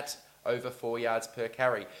Rams at over 4 yards per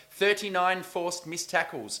carry. 39 forced missed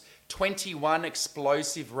tackles. 21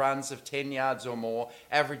 explosive runs of 10 yards or more.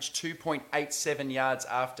 Averaged 2.87 yards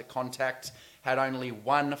after contact. Had only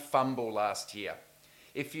 1 fumble last year.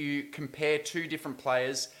 If you compare two different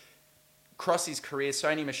players, across his career,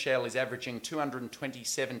 Sonny Michel is averaging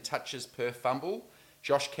 227 touches per fumble.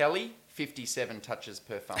 Josh Kelly, 57 touches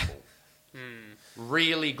per fumble.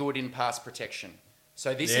 Really good in pass protection.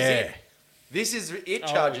 So this is it. This is it,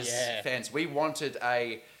 Chargers fans. We wanted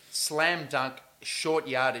a slam dunk, short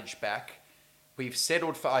yardage back. We've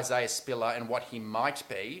settled for Isaiah Spiller and what he might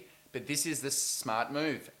be, but this is the smart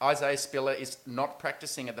move. Isaiah Spiller is not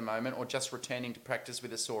practicing at the moment or just returning to practice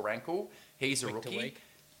with a sore ankle. He's a rookie.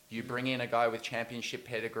 You bring in a guy with championship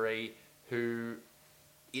pedigree who...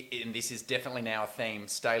 and this is definitely now a theme,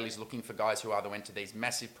 Staley's looking for guys who either went to these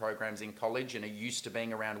massive programs in college and are used to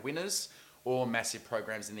being around winners, or massive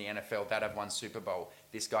programs in the NFL that have won Super Bowl.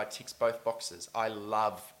 This guy ticks both boxes. I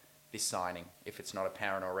love this signing, if it's not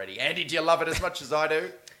apparent already. Andy, do you love it as much as I do?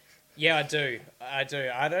 Yeah, I do. I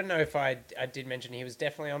don't know if I did mention he was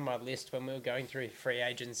definitely on my list when we were going through free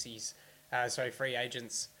agents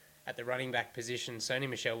at the running back position. Sonny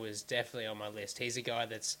Michel was definitely on my list. He's a guy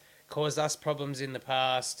that's caused us problems in the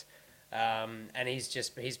past, and he's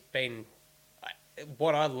been...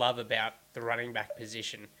 What I love about the running back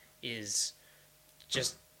position is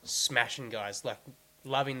just smashing guys, like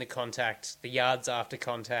loving the contact, the yards after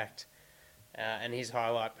contact, and his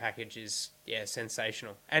highlight package is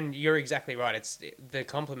sensational. And you're exactly right. It's the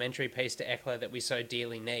complementary piece to Eckler that we so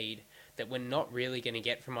dearly need that we're not really going to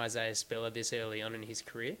get from Isaiah Spiller this early on in his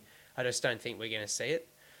career. I just don't think we're going to see it.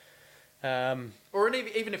 Or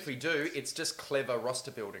even if we do, it's just clever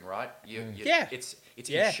roster building, right? It's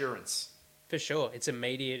insurance. For sure. It's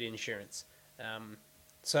immediate insurance. I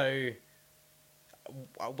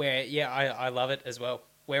love it as well.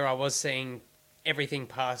 Where I was seeing everything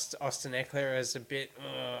past Austin Eckler as a bit,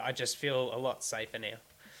 I just feel a lot safer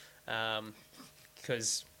now.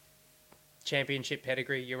 Because championship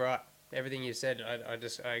pedigree, you're right. Everything you said,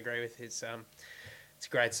 I agree with. It's a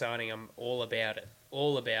great signing. I'm all about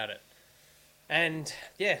it. And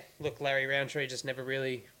look, Larry Roundtree just never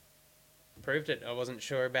really proved it. I wasn't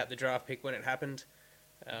sure about the draft pick when it happened.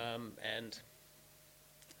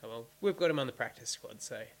 We've got him on the practice squad,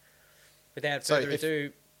 so without further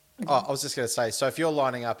ado... I was just going to say, so if you're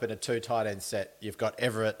lining up in a 2 tight end set, you've got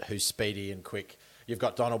Everett, who's speedy and quick. You've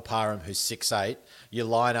got Donald Parham, who's 6'8". You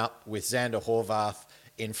line up with Xander Horvath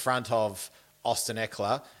in front of Austin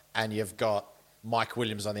Eckler, and you've got Mike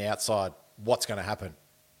Williams on the outside. What's going to happen?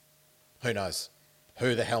 Who knows?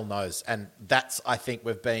 Who the hell knows? And that's, I think,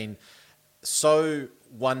 we've been so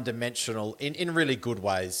one-dimensional in really good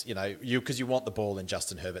ways, because you want the ball in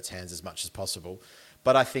Justin Herbert's hands as much as possible.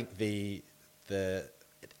 But I think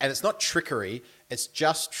and it's not trickery, it's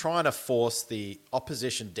just trying to force the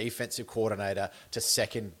opposition defensive coordinator to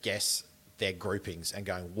second guess their groupings and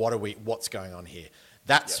going, what's going on here?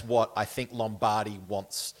 That's what I think Lombardi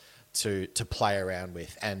wants to play around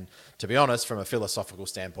with. And to be honest, from a philosophical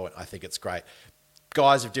standpoint, I think it's great.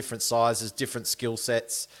 Guys of different sizes, different skill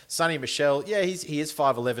sets. Sonny Michel, he is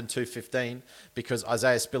 5'11", 215, because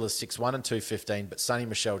Isaiah Spiller's 6'1" and 215, but Sonny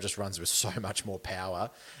Michel just runs with so much more power.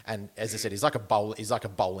 And as I said, he's like a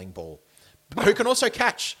bowling ball. who can also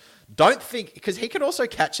catch. Don't think, because he can also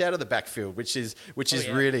catch out of the backfield, which is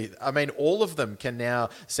really, I mean, all of them can now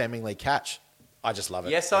seemingly catch. I just love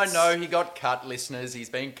it. Yes, I know he got cut, listeners. He's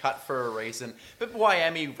been cut for a reason. But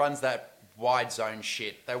Miami runs that wide zone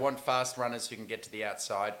shit. They want fast runners who can get to the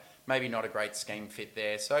outside. Maybe not a great scheme fit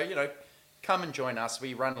there. So, come and join us.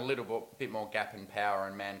 We run a little bit more gap and power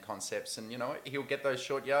and man concepts. And, he'll get those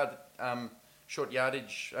short yardage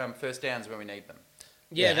first downs when we need them.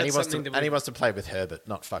 Yeah, and he wants to play with Herbert,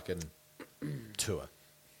 not fucking Tua.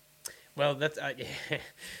 Well, that's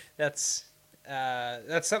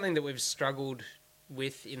something that we've struggled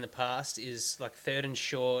with in the past, is like third and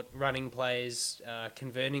short running plays,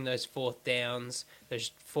 converting those fourth downs,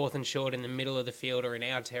 those fourth and short in the middle of the field or in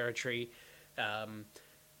our territory,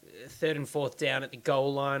 third and fourth down at the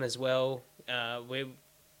goal line as well.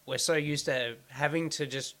 We're so used to having to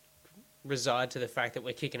just reside to the fact that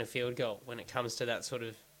we're kicking a field goal when it comes to that sort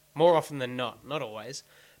of, more often than not always,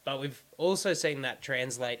 but we've also seen that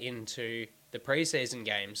translate into the preseason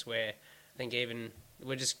games where I think even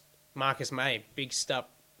we're just Marcus May, big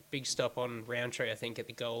stop on Roundtree, I think, at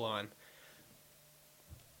the goal line.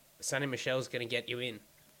 Sonny Michel's going to get you in.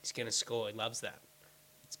 He's going to score. He loves that.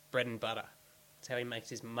 It's bread and butter. That's how he makes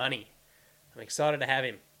his money. I'm excited to have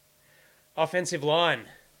him. Offensive line.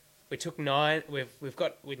 We took 9. We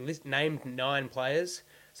named 9 players.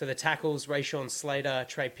 So the tackles: Rayshawn Slater,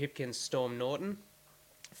 Trey Pipkins, Storm Norton.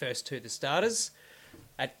 First 2 the starters.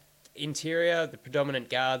 At interior, the predominant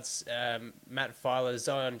guards: Matt Filer,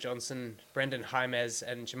 Zion Johnson, Brendan Jaimez,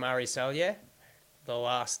 and Jamari Salyer. The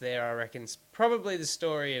last there, I reckon, is probably the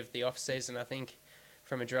story of the off-season, I think,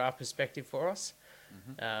 from a draft perspective for us.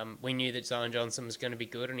 Mm-hmm. We knew that Zion Johnson was going to be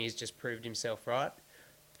good, and he's just proved himself right.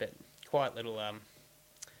 But quite little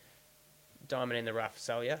diamond in the rough,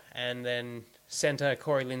 Salyer. And then centre,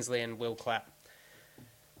 Corey Lindsley and Will Clapp.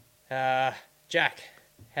 Jack,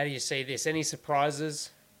 how do you see this? Any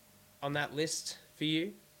surprises on that list for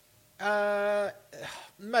you?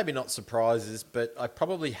 Maybe not surprises, but I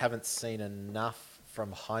probably haven't seen enough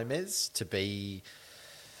from Jaimez to be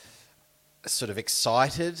sort of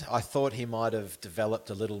excited. I thought he might have developed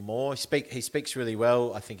a little more. He speaks really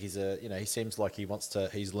well. I think he seems like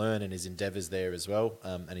he's learned in his endeavours there as well.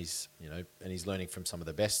 And he's learning from some of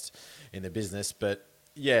the best in the business. But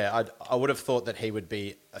yeah, I would have thought that he would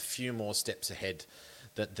be a few more steps ahead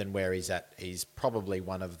than where he's at. He's probably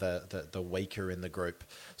one of the weaker in the group.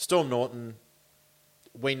 Storm Norton,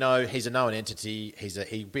 we know he's a known entity.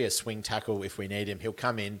 He'd be a swing tackle if we need him. He'll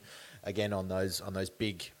come in again on those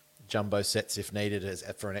big jumbo sets if needed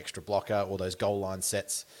for an extra blocker, or those goal line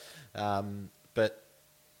sets. But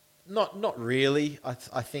not really.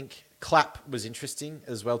 I think Clapp was interesting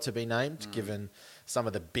as well to be named, given some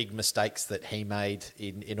of the big mistakes that he made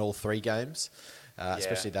in all 3 games,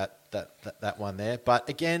 especially that one there. But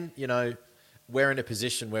again, we're in a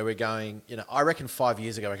position where we're going, I reckon 5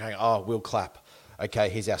 years ago we're going, oh, Will Clapp. Okay,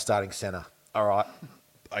 he's our starting centre. All right.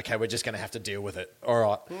 Okay, we're just going to have to deal with it. All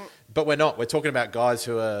right. But we're not. We're talking about guys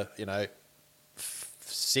who are, 6th,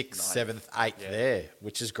 7th, 8th there,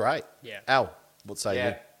 which is great. Yeah. Al, what say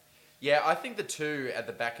you? Yeah, I think the 2 at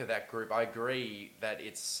the back of that group, I agree that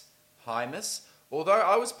it's Jaimez. Although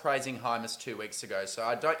I was praising Jaimez 2 weeks ago,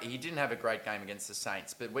 so he didn't have a great game against the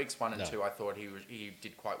Saints, but weeks 1 and 2 I thought he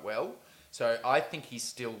did quite well. So I think he's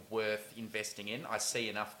still worth investing in. I see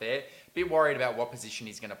enough there. Bit worried about what position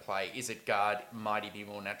he's going to play. Is it guard? Might he be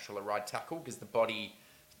more natural at right tackle? Because the body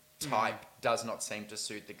type does not seem to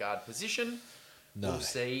suit the guard position. No. We'll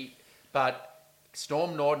see. But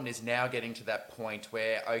Storm Norton is now getting to that point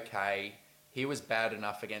where, okay, he was bad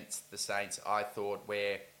enough against the Saints, I thought,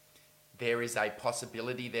 where there is a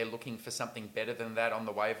possibility they're looking for something better than that on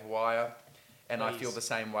the waiver wire. And I feel the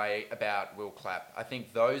same way about Will Clapp. I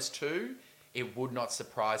think those 2, it would not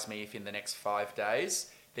surprise me if in the next 5 days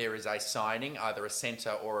there is a signing, either a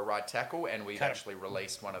centre or a right tackle, and we've actually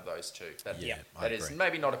released one of those 2. That is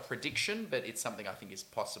maybe not a prediction, but it's something I think is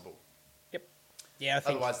possible. Yep. Yeah, I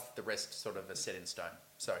think. Otherwise, the rest sort of is set in stone.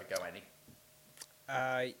 Sorry, go Andy.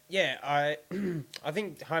 I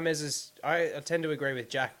think Jaimez is. I tend to agree with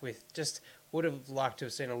Jack. Would have liked to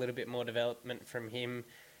have seen a little bit more development from him.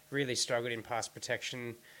 Really struggled in pass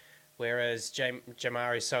protection, whereas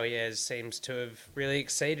Jamari Salyer seems to have really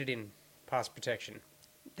exceeded in pass protection.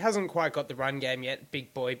 Hasn't quite got the run game yet,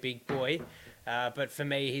 big boy. But for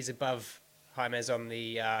me, he's above Jaimez on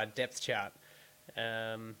the depth chart.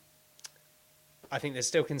 I think there's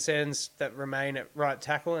still concerns that remain at right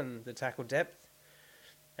tackle and the tackle depth,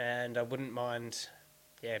 and I wouldn't mind.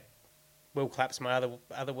 Yeah, Will Clapp's my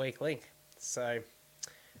other weak link. So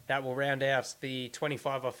that will round out the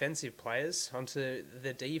 25 offensive players onto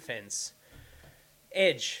the defense.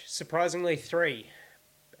 Edge, surprisingly 3.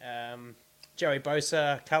 Joey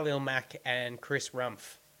Bosa, Khalil Mack, and Chris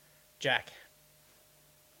Rumph. Jack.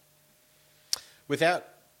 Without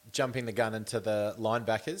jumping the gun into the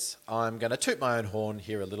linebackers, I'm going to toot my own horn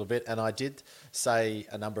here a little bit. And I did say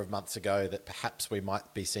a number of months ago that perhaps we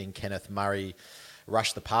might be seeing Kenneth Murray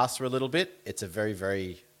rush the passer a little bit. It's a very,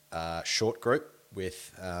 very short group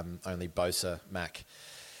with only Bosa, Mack.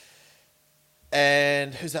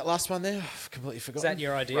 And who's that last one there? I've completely forgotten. Is that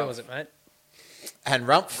your idea, was it, mate? And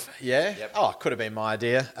Rumph, yeah. Yep. Oh, it could have been my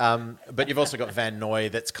idea. But you've also got Van Noy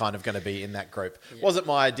that's kind of going to be in that group. Yep. Wasn't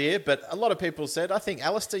my idea, but a lot of people said, I think,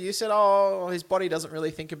 Alistair, you said, oh, his body doesn't really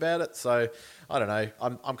think about it. So, I don't know.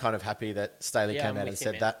 I'm kind of happy that Staley came out and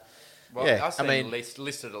said that. Well, yeah, I see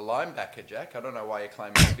listed a linebacker, Jack. I don't know why you're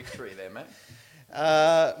claiming a victory there, mate.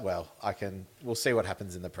 Well, we'll see what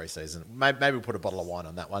happens in the preseason. Maybe we'll put a bottle of wine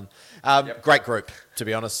on that one. Great group, to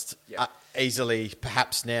be honest. Yep. Easily,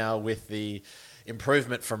 perhaps now with the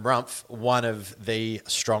improvement from Rumph, one of the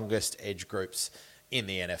strongest edge groups in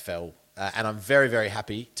the NFL. And I'm very, very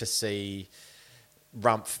happy to see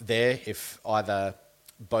Rumph there if either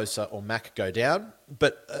Bosa or Mack go down.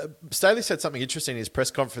 But Staley said something interesting in his press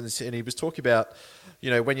conference, and he was talking about,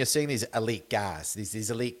 when you're seeing these elite guys, these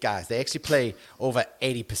elite guys, they actually play over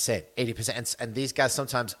 80%. And these guys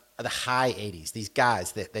sometimes are the high 80s. These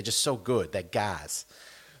guys, they're just so good. They're guys.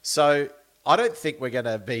 So I don't think we're going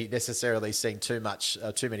to be necessarily seeing too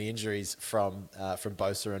many injuries from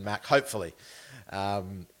Bosa and Mack. Hopefully,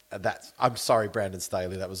 I'm sorry, Brandon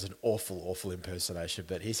Staley. That was an awful impersonation.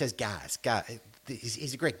 But he says guys.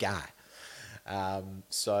 He's a great guy.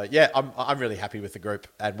 So yeah, I'm really happy with the group,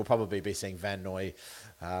 and we'll probably be seeing Van Noy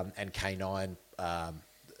and K9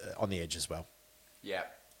 on the edge as well. Yeah.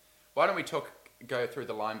 Why don't we go through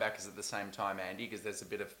the linebackers at the same time, Andy? Because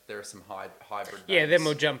there are some hybrid. Yeah, names. then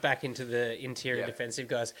we'll jump back into the interior defensive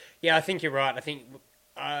guys. Yeah, I think you're right. I think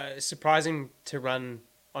surprising to run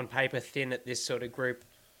on paper thin at this sort of group,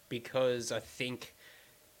 because I think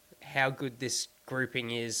how good this grouping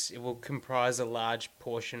is, it will comprise a large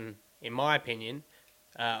portion, in my opinion,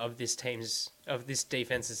 of this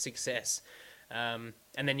defense's success. And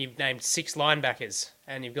then you've named 6 linebackers,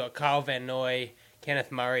 and you've got Kyle Van Noy,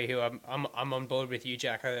 Kenneth Murray, who I'm on board with you,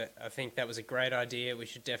 Jack. I think that was a great idea. We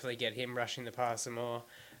should definitely get him rushing the passer more.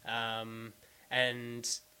 And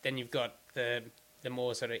then you've got the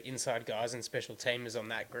more sort of inside guys and special teamers on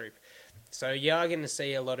that group. So you are going to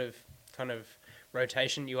see a lot of kind of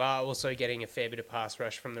rotation. You are also getting a fair bit of pass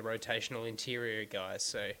rush from the rotational interior guys.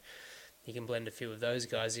 So you can blend a few of those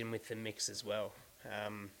guys in with the mix as well.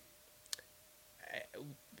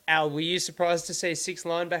 Al, were you surprised to see 6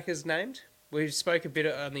 linebackers named? We spoke a bit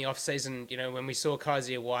on the off-season, when we saw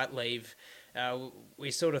Kaiser White leave,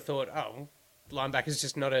 we sort of thought, linebacker's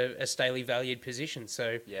just not a Staley valued position.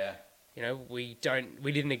 So, yeah, we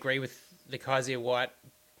didn't agree with the Kaiser White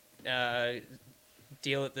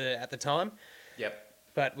deal at the time. Yep.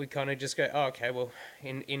 But we kind of just go, okay, well,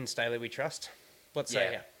 in Staley we trust. Let's say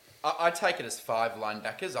here. I take it as 5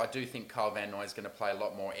 linebackers. I do think Kyle Van Noy is going to play a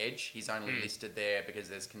lot more edge. He's only listed there because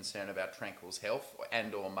there's concern about Tranquil's health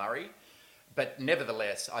and or Murray. But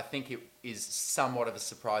nevertheless, I think it is somewhat of a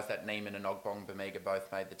surprise that Neiman and Ogbong Bamiga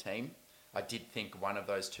both made the team. I did think one of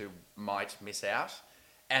those two might miss out,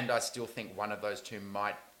 and I still think one of those two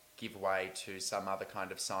might give way to some other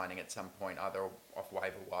kind of signing at some point, either off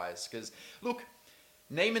waiver wires. Because, look,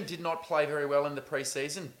 Neiman did not play very well in the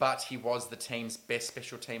preseason, but he was the team's best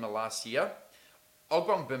special teamer last year.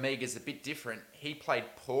 Ogbong Bamiga is a bit different. He played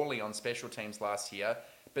poorly on special teams last year,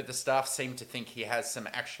 but the staff seem to think he has some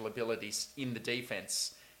actual abilities in the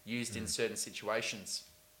defense used in certain situations.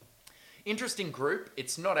 Interesting group.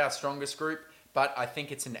 It's not our strongest group, but I think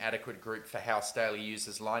it's an adequate group for how Staley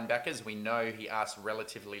uses linebackers. We know he asks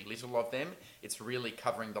relatively little of them. It's really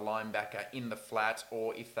covering the linebacker in the flat,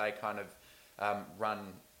 or if they kind of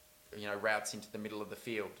run, routes into the middle of the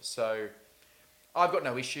field. So I've got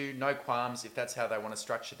no issue, no qualms. If that's how they want to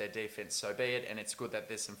structure their defense, so be it. And it's good that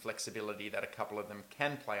there's some flexibility that a couple of them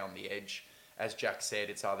can play on the edge. As Jack said,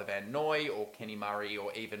 it's either Van Noy or Kenny Murray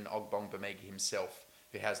or even Ogbong Bamiga himself,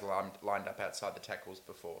 who has lined up outside the tackles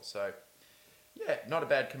before. So, yeah, not a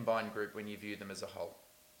bad combined group when you view them as a whole.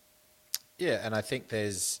 Yeah, and I think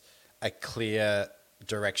there's a clear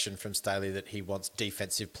direction from Staley that he wants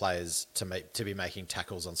defensive players to be making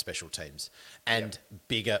tackles on special teams and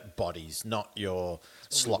bigger bodies, not your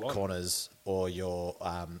slot corners or your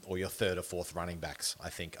third or fourth running backs. I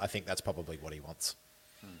think that's probably what he wants.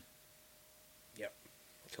 Yep,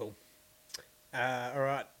 cool. All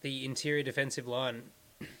right, the interior defensive line,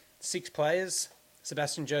 6 players: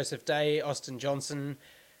 Sebastian Joseph Day, Austin Johnson,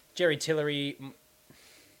 Jerry Tillery,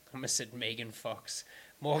 almost said Megan Fox.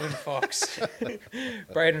 Morgan Fox,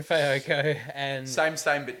 Braden Fayoko, and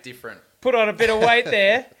Same, but different. put on a bit of weight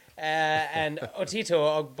there, and Otito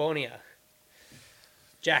Ogbonia.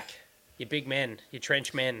 Jack, you big men, you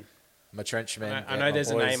trench men. My trench men. I know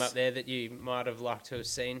there's a name up there that you might have liked to have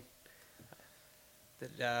seen.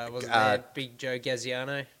 That wasn't there, Big Joe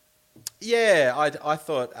Gaziano. Yeah, I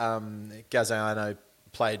thought Gaziano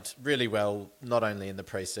played really well, not only in the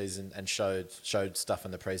preseason and showed stuff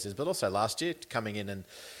in the preseason, but also last year, coming in and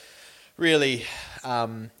really,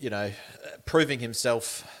 proving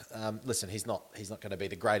himself. Listen, he's not going to be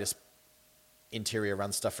the greatest interior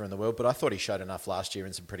run stuffer in the world, but I thought he showed enough last year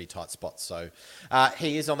in some pretty tight spots. So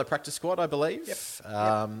he is on the practice squad, I believe,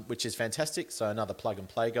 which is fantastic. So another plug and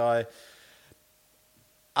play guy.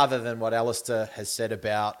 Other than what Alistair has said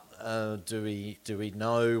about do we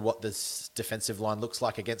know what this defensive line looks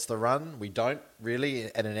like against the run? We don't really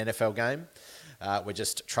at an NFL game. We're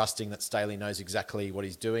just trusting that Staley knows exactly what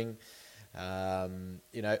he's doing.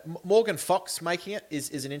 Morgan Fox making it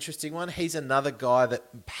is an interesting one. He's another guy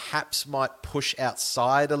that perhaps might push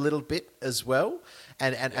outside a little bit as well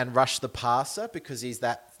and rush the passer because he's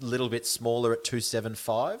that little bit smaller at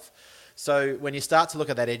 275. So when you start to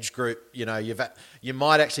look at that edge group, you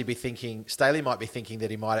might actually be thinking, Staley might be thinking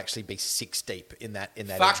that he might actually be six deep in that edge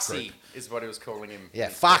group. Foxy is what he was calling him. Yeah,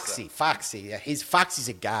 Foxy. Yeah, Foxy's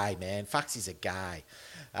a guy, man. Foxy's a guy.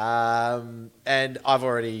 And I've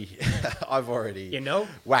already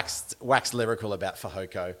waxed lyrical about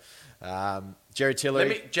Fahoko. Jerry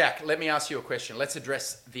Tillery. Let me ask you a question. Let's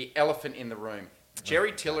address the elephant in the room.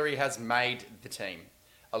 Jerry Tillery has made the team.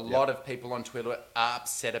 A lot of people on Twitter are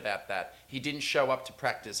upset about that. He didn't show up to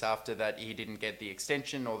practice after that. He didn't get the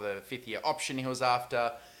extension or the fifth-year option he was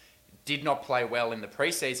after. Did not play well in the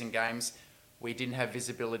preseason games. We didn't have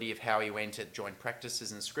visibility of how he went at joint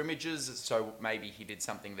practices and scrimmages, so maybe he did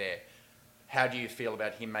something there. How do you feel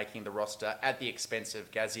about him making the roster at the expense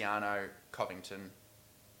of Gaziano, Covington,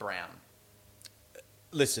 Brown?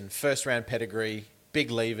 Listen, first-round pedigree, big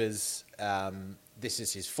levers. This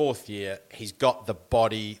is his fourth year. He's got the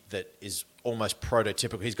body that is almost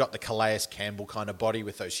prototypical. He's got the Calais Campbell kind of body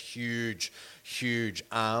with those huge, huge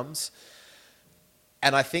arms.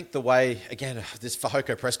 And I think the way, again, this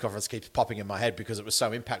Fahoko press conference keeps popping in my head because it was so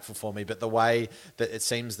impactful for me, but the way that it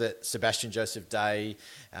seems that Sebastian Joseph Day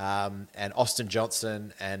and Austin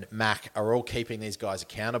Johnson and Mac are all keeping these guys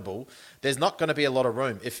accountable, there's not going to be a lot of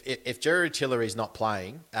room. If Jerry Tillery's not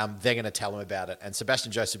playing, they're going to tell him about it, and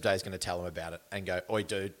Sebastian Joseph Day is going to tell him about it and go, "Oi,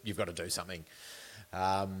 dude, you've got to do something."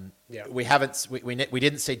 We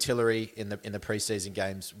didn't see Tillery in the preseason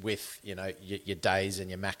games with your Days and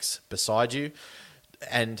your Macs beside you.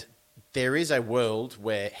 And there is a world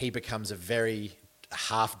where he becomes a very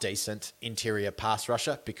half-decent interior pass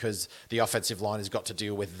rusher because the offensive line has got to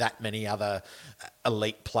deal with that many other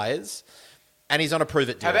elite players. And he's on a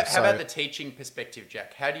prove-it deal. How about the teaching perspective,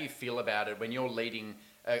 Jack? How do you feel about it when you're leading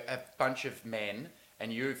a bunch of men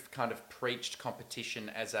and you've kind of preached competition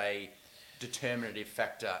as a determinative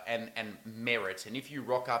factor and merit? And if you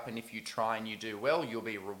rock up and if you try and you do well, you'll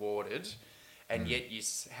be rewarded. And yet you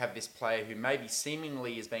have this player who maybe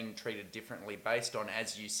seemingly is being treated differently based on,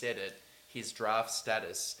 as you said it, his draft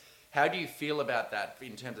status. How do you feel about that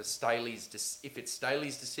in terms of if it's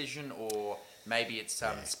Staley's decision or maybe it's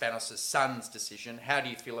Spanos' son's decision? How do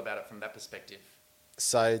you feel about it from that perspective?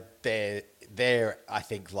 So there, I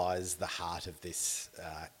think, lies the heart of this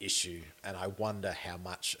issue. And I wonder how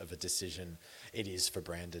much of a decision it is for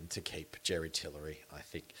Brandon to keep Jerry Tillery. I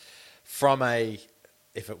think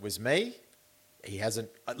if it was me, he hasn't.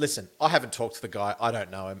 Listen, I haven't talked to the guy. I don't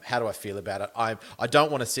know him. How do I feel about it? I don't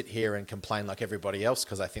want to sit here and complain like everybody else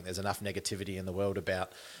because I think there's enough negativity in the world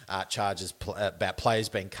about charges, about players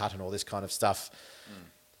being cut and all this kind of stuff.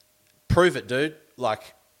 Prove it, dude.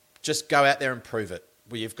 Like, just go out there and prove it.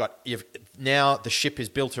 Now the ship is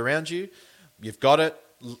built around you. You've got it.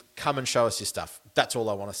 Come and show us your stuff. That's all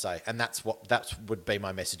I want to say, and that would be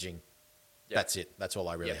my messaging. Yep. That's it. That's all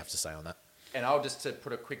I really have to say on that. And I'll just to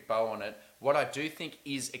put a quick bow on it. What I do think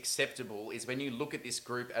is acceptable is when you look at this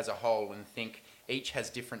group as a whole and think each has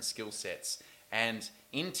different skill sets. And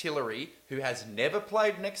in Tillery, who has never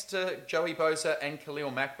played next to Joey Bosa and Khalil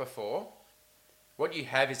Mack before, what you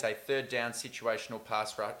have is a third down situational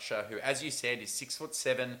pass rusher who, as you said, is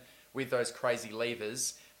 6'7" with those crazy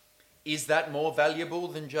levers. Is that more valuable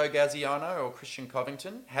than Joe Gaziano or Christian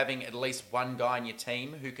Covington, having at least one guy in your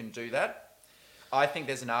team who can do that? I think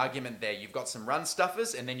there's an argument there. You've got some run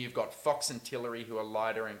stuffers, and then you've got Fox and Tillery who are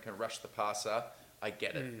lighter and can rush the passer. I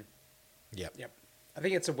get it. Yep. I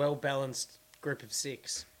think it's a well-balanced group of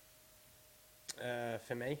six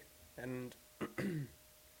for me. And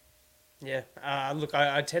Yeah. Look,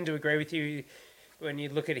 I tend to agree with you. When you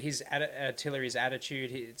look at his Tillery's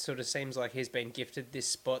attitude, it sort of seems like he's been gifted this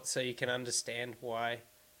spot, so you can understand why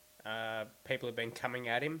people have been coming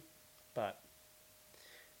at him. But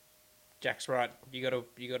Jack's right. You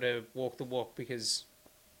got to walk the walk because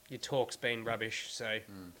your talk's been rubbish. So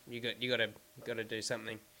you got to do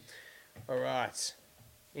something. All right,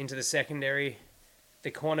 into the secondary,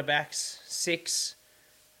 the cornerbacks 6.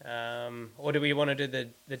 Or do we want to do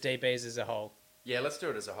the DBs as a whole? Yeah, let's do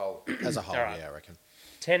it as a whole. As a whole, All right. yeah, I reckon.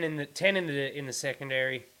 10 in the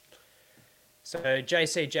secondary. So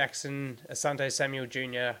J.C. Jackson, Asante Samuel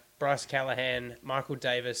Jr., Bryce Callahan, Michael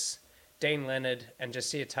Davis, Dean Leonard, and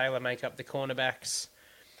Josiah Taylor make up the cornerbacks.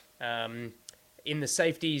 In the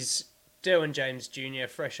safeties, Derwin James Jr.,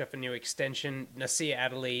 fresh off a new extension, Nasir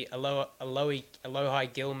Adderley,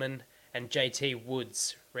 Alohi Gilman, and J.T.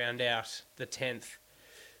 Woods round out the 10th.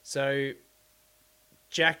 So,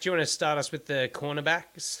 Jack, do you want to start us with the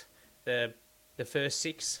cornerbacks, the first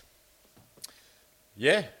 6?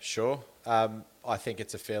 Yeah, sure. I think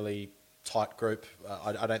it's a fairly tight group.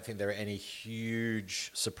 I don't think there are any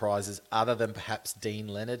huge surprises other than perhaps Dean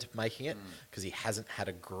Leonard making it because he hasn't had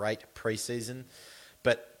a great preseason.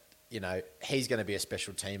 But, you know, he's going to be a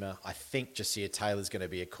special teamer. I think Josiah Taylor's going to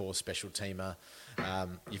be a core special teamer.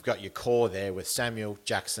 You've got your core there with Samuel,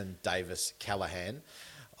 Jackson, Davis, Callahan.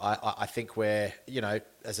 I think we're, you know,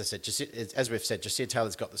 as I said, as we've said, Josiah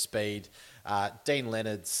Taylor's got the speed. Dean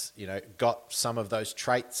Leonard's, you know, got some of those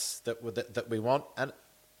traits that we want. And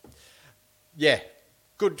yeah,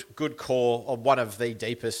 good core, or one of the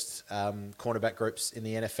deepest cornerback groups in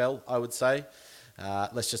the NFL, I would say.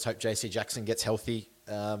 Let's just hope JC Jackson gets healthy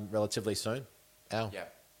relatively soon. Al? Yeah.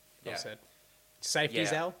 Well said.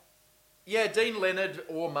 Safeties, Al? Yeah, Dean Leonard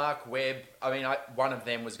or Mark Webb. I mean, one of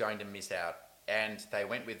them was going to miss out. And they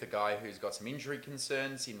went with the guy who's got some injury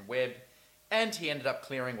concerns in Webb. And he ended up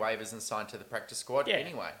clearing waivers and signed to the practice squad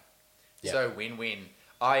anyway. Yeah. So win-win.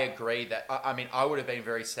 I agree that, I mean, I would have been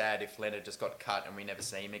very sad if Leonard just got cut and we never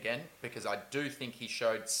see him again. Because I do think he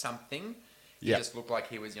showed something. He just looked like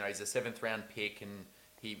he was, you know, he's a 7th round pick and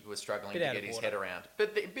he was struggling to get his head around.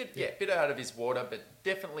 But a bit out of his water, but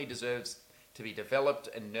definitely deserves to be developed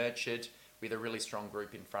and nurtured with a really strong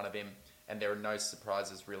group in front of him. And there are no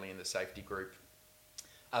surprises really in the safety group.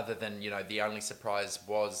 Other than, you know, the only surprise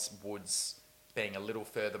was Woods being a little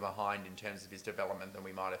further behind in terms of his development than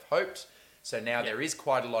we might have hoped. So now there is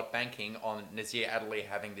quite a lot banking on Nasir Adderley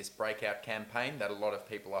having this breakout campaign that a lot of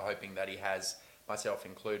people are hoping that he has, myself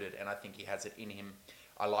included, and I think he has it in him.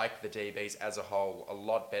 I like the DBs as a whole a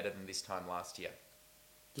lot better than this time last year.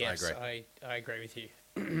 Yes, I agree with you.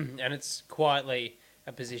 And it's quietly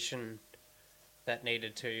a position that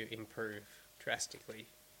needed to improve drastically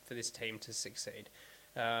for this team to succeed.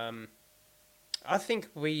 I think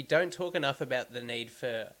we don't talk enough about the need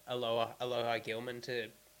for Alohi Gilman to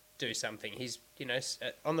do something. He's, you know,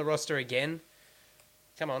 on the roster again.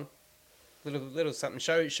 Come on, little something.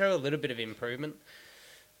 Show a little bit of improvement.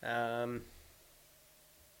 But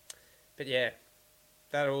yeah,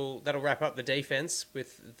 that'll wrap up the defense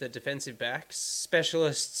with the defensive backs,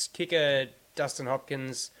 specialists, kicker Dustin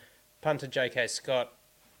Hopkins, punter J.K. Scott,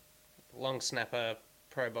 long snapper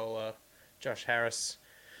Pro Bowler Josh Harris.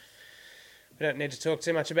 We don't need to talk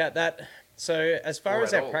too much about that. So as far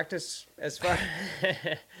as our practice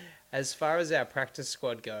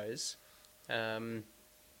squad goes, I'm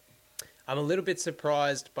a little bit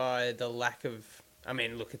surprised by the lack of. I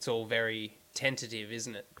mean, look, it's all very tentative,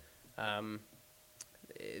 isn't it?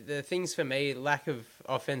 The things for me, lack of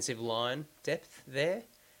offensive line depth there,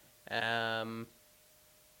 and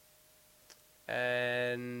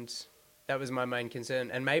that was my main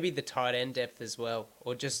concern, and maybe the tight end depth as well,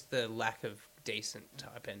 or just the lack of decent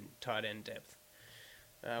tight end depth.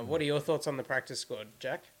 What are your thoughts on the practice squad,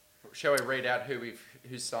 Jack? Shall we read out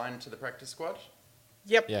who's signed to the practice squad?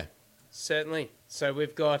 Yep. Yeah. Certainly. So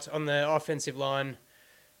we've got on the offensive line,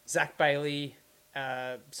 Zach Bailey,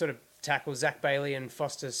 sort of tackle Zach Bailey and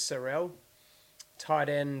Foster Sorrell. Tight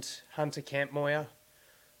end, Hunter Campmoyer.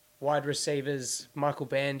 Wide receivers, Michael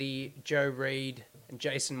Bandy, Joe Reed, and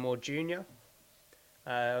Jason Moore Jr.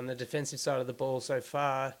 On the defensive side of the ball so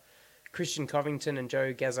far, Christian Covington and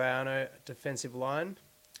Joe Gazzaiano, defensive line.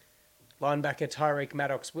 Linebacker, Tyreek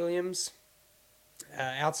Maddox-Williams.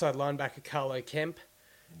 Outside linebacker, Carlo Kemp.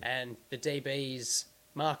 And the DBs,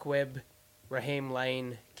 Mark Webb, Raheem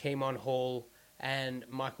Lane, Keemon Hall, and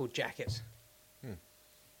Michael Jackett.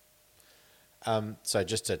 So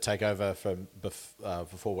just to take over from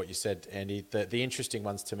before what you said, Andy, the interesting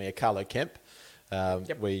ones to me are Carlo Kemp.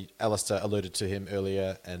 Alistair alluded to him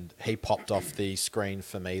earlier, and he popped off the screen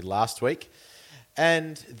for me last week.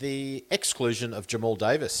 And the exclusion of Jamal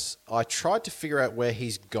Davis. I tried to figure out where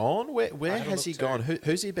he's gone. Where has he gone?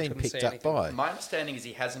 Who's he been Couldn't picked see up anything. by? My understanding is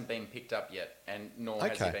he hasn't been picked up yet, and nor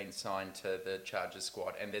has he Okay. been signed to the Chargers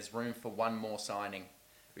squad. And there's room for one more signing.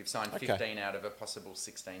 We've signed Okay. 15 out of a possible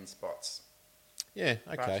 16 spots. Yeah,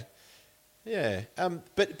 okay. Right. Yeah,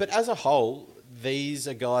 but as a whole, these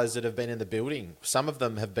are guys that have been in the building. Some of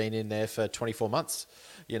them have been in there for 24 months.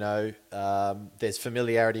 You know, there's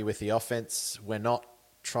familiarity with the offense. We're not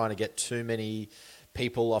trying to get too many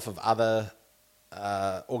people off of other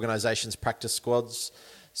organisations' practice squads.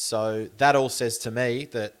 So that all says to me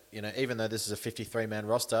that, you know, even though this is a 53-man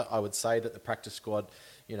roster, I would say that the practice squad,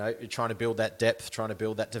 you know, you're trying to build that depth, trying to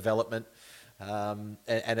build that development. And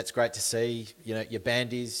it's great to see, you know, your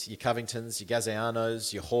Bandies, your Covingtons, your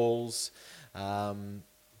Gazianos, your Halls, and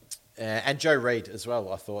Joe Reid as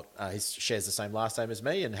well. I thought he shares the same last name as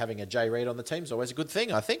me, and having a Jay Reid on the team is always a good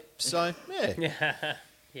thing, I think. So, yeah.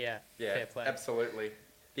 Yeah, Yeah, fair play. absolutely.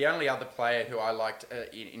 The only other player who I liked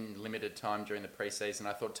in limited time during the preseason,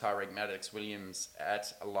 I thought Tyreek Maddox-Williams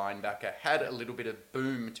at a linebacker had a little bit of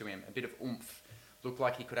boom to him, a bit of oomph. Looked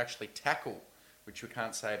like he could actually tackle, which we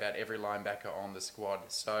can't say about every linebacker on the squad.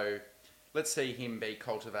 So let's see him be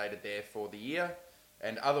cultivated there for the year.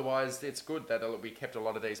 And otherwise, it's good that we kept a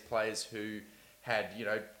lot of these players who had, you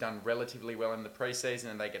know, done relatively well in the preseason,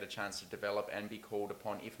 and they get a chance to develop and be called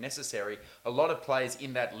upon if necessary. A lot of players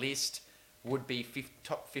in that list would be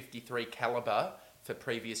top 53 caliber for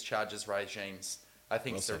previous Chargers regimes. I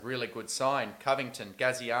think it's a really good sign. Covington,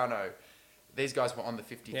 Gaziano, these guys were on the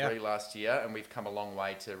 53 last year, and we've come a long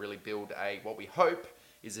way to really build what we hope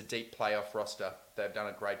is a deep playoff roster. They've done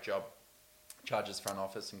a great job, Chargers front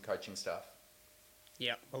office and coaching staff.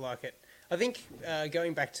 Yeah, I like it. I think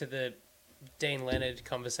going back to the Dean Leonard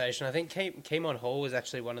conversation, I think Keemon Hall was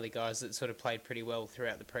actually one of the guys that sort of played pretty well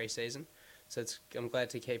throughout the preseason. So I'm glad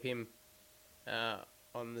to keep him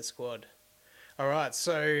on the squad. All right,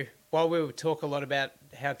 so while we talk a lot about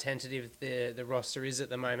how tentative the roster is at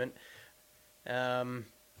the moment,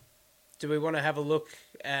 do we want to have a look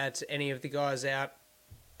at any of the guys out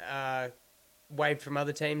waived from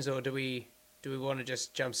other teams, or do we want to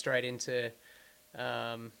just jump straight into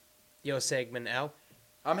your segment, Al?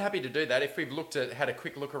 I'm happy to do that. If we've had a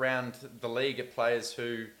quick look around the league at players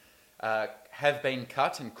who have been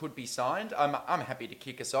cut and could be signed, I'm happy to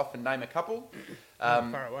kick us off and name a couple.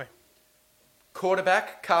 Far away.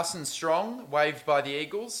 Quarterback Carson Strong, waived by the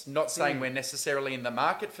Eagles. Not saying we're necessarily in the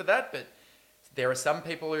market for that, but there are some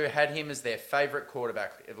people who had him as their favourite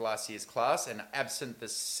quarterback of last year's class, and absent the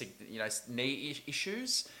knee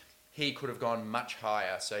issues, he could have gone much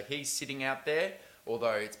higher. So he's sitting out there,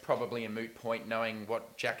 although it's probably a moot point knowing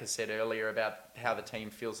what Jack has said earlier about how the team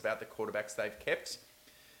feels about the quarterbacks they've kept.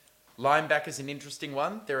 Linebacker's an interesting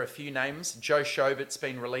one. There are a few names. Joe Schobert's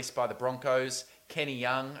been released by the Broncos. Kenny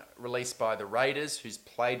Young, released by the Raiders, who's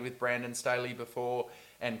played with Brandon Staley before.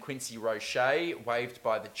 And Quincy Roche, waived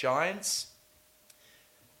by the Giants.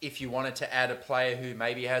 If you wanted to add a player who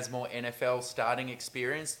maybe has more NFL starting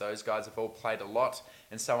experience, those guys have all played a lot,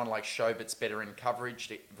 and someone like Schobert's better in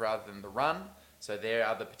coverage rather than the run. So there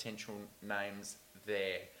are the potential names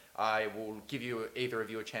there. I will give either of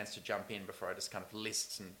you a chance to jump in before I just kind of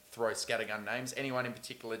list and throw scattergun names. Anyone in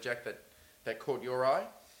particular, Jack, that caught your eye?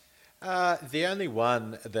 The only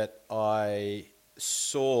one that I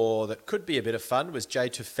saw that could be a bit of fun was Jay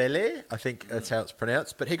Tufele. I think that's how it's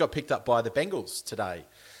pronounced, but he got picked up by the Bengals today.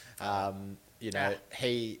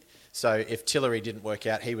 So if Tillery didn't work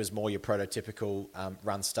out, he was more your prototypical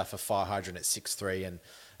run stuffer, fire hydrant at 6'3" and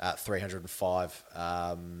 305.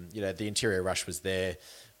 The interior rush was there,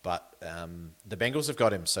 but the Bengals have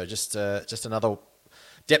got him. So just another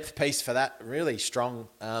depth piece for that really strong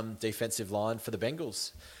defensive line for the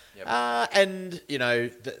Bengals. Yep. And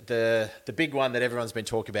the big one that everyone's been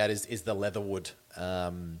talking about is the Leatherwood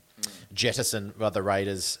jettison by the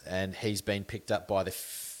Raiders, and he's been picked up by the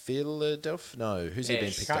Philadelphia. No, who's he been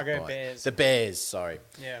picked Chicago up by? Bears. The Bears. Sorry.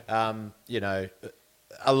 Yeah.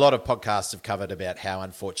 A lot of podcasts have covered about how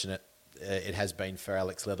unfortunate it has been for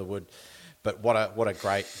Alex Leatherwood, but what a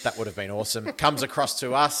great, that would have been awesome. Comes across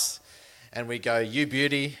to us, and we go, "You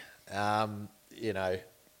beauty," and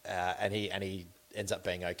he ends up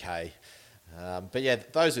being okay. But yeah,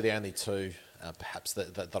 those are the only two perhaps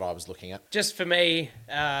that I was looking at. Just for me,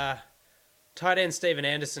 tight end Steven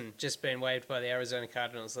Anderson just been waived by the Arizona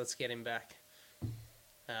Cardinals. Let's get him back.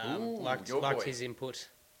 Liked his input.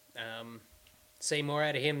 See more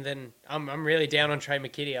out of him than I'm really down on Trey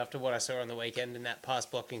McKitty after what I saw on the weekend in that pass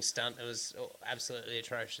blocking stunt. It was absolutely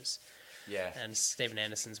atrocious. Yeah. And Steven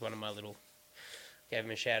Anderson's one of my gave him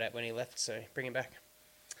a shout out when he left, so bring him back.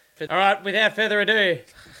 All right, without further ado.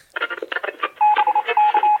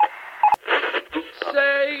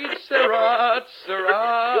 Say, Sirrat,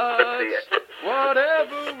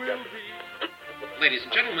 whatever will be. Ladies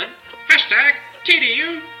and gentlemen, hashtag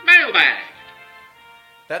TDU mailbag.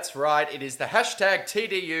 That's right, it is the hashtag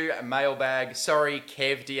TDU mailbag. Sorry,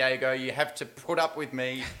 Kev Diego, you have to put up with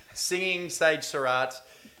me singing Sage Sirrat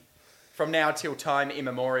from now till time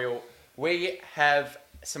immemorial. We have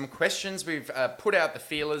some questions. We've put out the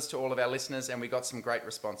feelers to all of our listeners and we got some great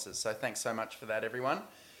responses. So thanks so much for that, everyone.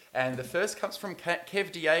 And the first comes from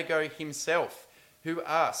Kev Diego himself, who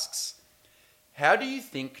asks, how do you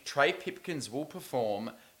think Trey Pipkins will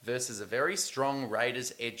perform versus a very strong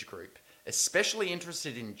Raiders edge group? Especially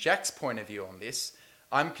interested in Jack's point of view on this.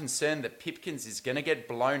 I'm concerned that Pipkins is going to get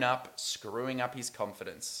blown up, screwing up his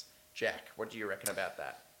confidence. Jack, what do you reckon about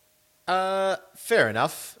that? Fair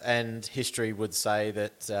enough. And history would say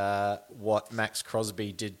that what Max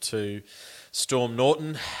Crosby did to Storm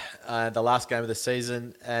Norton the last game of the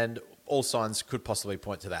season, and all signs could possibly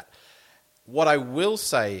point to that. What I will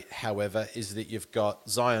say, however, is that you've got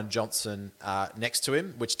Zion Johnson next to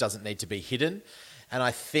him, which doesn't need to be hidden. And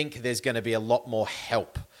I think there's going to be a lot more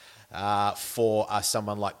help for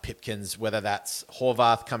someone like Pipkins, whether that's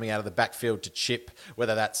Horvath coming out of the backfield to chip,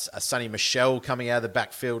 whether that's a Sonny Michel coming out of the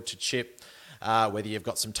backfield to chip, whether you've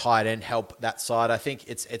got some tight end help that side. I think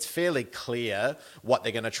it's fairly clear what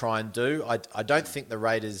they're going to try and do. I don't think the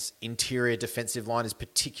Raiders' interior defensive line is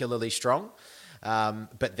particularly strong.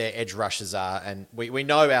 But their edge rushers are, and we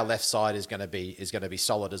know our left side is going to be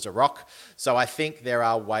solid as a rock. So I think there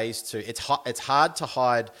are ways to. It's hard to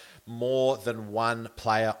hide more than one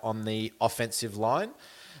player on the offensive line,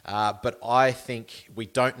 but I think we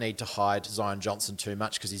don't need to hide Zion Johnson too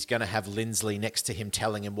much because he's going to have Lindsley next to him,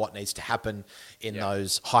 telling him what needs to happen in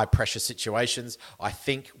those high pressure situations. I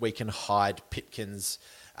think we can hide Pipkins,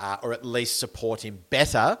 or at least support him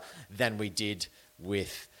better than we did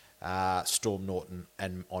with Storm Norton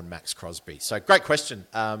and on Max Crosby. So great question.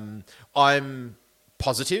 I'm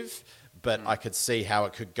positive, but I could see how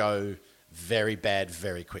it could go very bad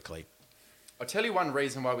very quickly. I'll tell you one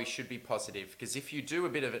reason why we should be positive, because if you do a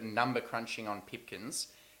bit of a number crunching on Pipkins,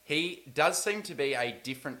 he does seem to be a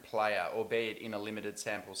different player, albeit in a limited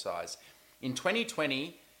sample size. In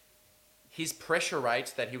 2020, his pressure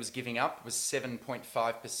rate that he was giving up was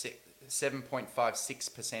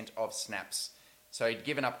 7.56% of snaps. So he'd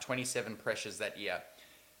given up 27 pressures that year.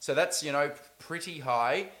 So that's, pretty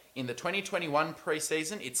high. In the 2021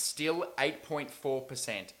 preseason, it's still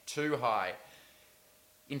 8.4%, too high.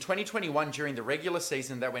 In 2021, during the regular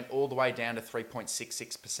season, that went all the way down to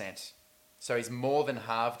 3.66%. So he's more than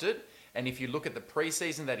halved it. And if you look at the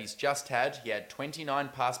preseason that he's just had, he had 29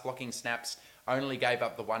 pass blocking snaps, only gave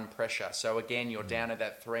up the one pressure. So again, you're down at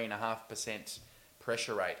that 3.5%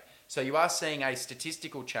 pressure rate. So you are seeing a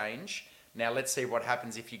statistical change. Now, let's see what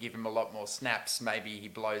happens if you give him a lot more snaps. Maybe he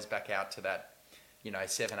blows back out to that,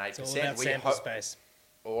 7, 8%. It's all about sample space.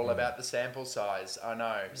 All about the sample size, I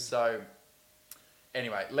know. So,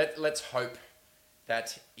 anyway, let's hope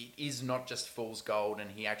that it is not just fool's gold and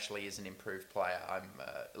he actually is an improved player. I'm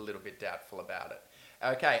a little bit doubtful about it.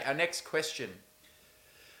 Okay, our next question.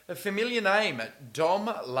 A familiar name, Dom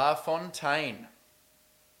LaFontaine.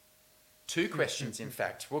 2 questions, in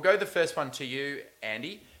fact. We'll go the first one to you,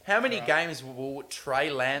 Andy. How many games will Trey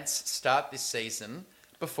Lance start this season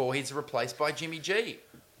before he's replaced by Jimmy G?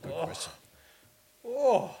 Good question.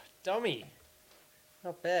 Oh, dummy.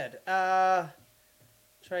 Not bad.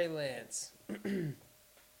 Trey Lance.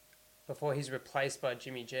 Before he's replaced by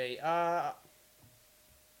Jimmy G.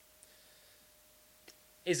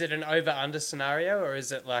 Is it an over-under scenario, or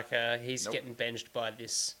is it like he's getting benched by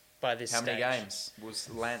this stage? How many games will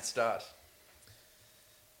Lance start?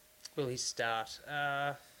 Will he start?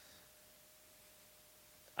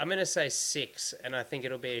 I'm going to say 6, and I think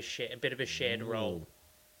it'll be a bit of a shared role.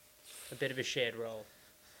 A bit of a shared role.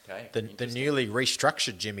 Okay. The newly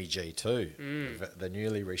restructured Jimmy G too. The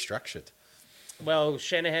newly restructured. Well,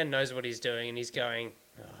 Shanahan knows what he's doing, and he's going,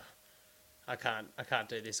 I can't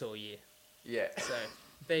do this all year. Yeah. So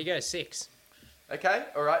there you go, 6. Okay.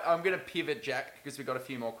 All right. I'm going to pivot, Jack, because we've got a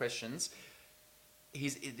few more questions.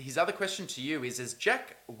 His other question to you is, as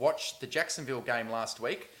Jack watched the Jacksonville game last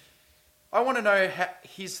week, I want to know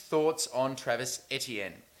his thoughts on Travis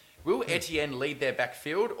Etienne. Will Etienne lead their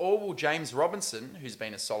backfield, or will James Robinson, who's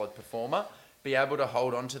been a solid performer, be able to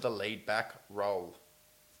hold on to the lead back role?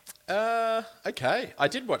 Okay. I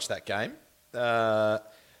did watch that game.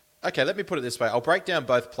 Okay, let me put it this way. I'll break down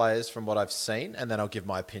both players from what I've seen, and then I'll give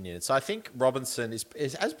my opinion. So I think Robinson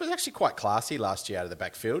was actually quite classy last year out of the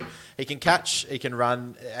backfield. He can catch, he can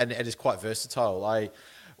run, and is quite versatile.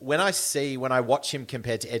 when I watch him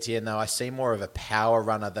compared to Etienne, though, I see more of a power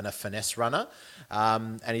runner than a finesse runner.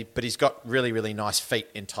 But he's got really, really nice feet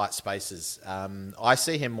in tight spaces. I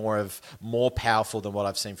see him more powerful than what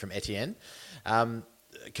I've seen from Etienne.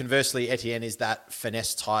 Conversely, Etienne is that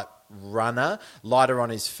finesse type runner, lighter on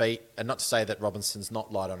his feet, and not to say that Robinson's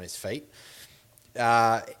not light on his feet.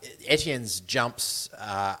 Etienne's jumps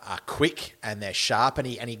are quick and they're sharp, and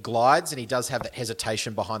he glides, and he does have that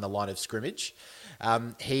hesitation behind the line of scrimmage.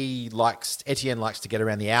 Etienne likes to get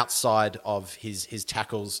around the outside of his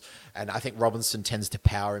tackles, and I think Robinson tends to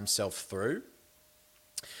power himself through.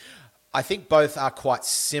 I think both are quite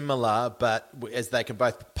similar, but as they can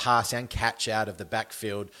both pass and catch out of the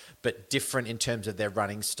backfield, but different in terms of their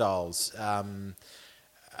running styles.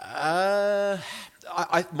 My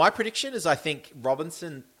prediction is I think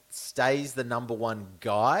Robinson stays the number one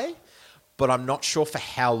guy, but I'm not sure for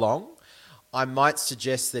how long. I might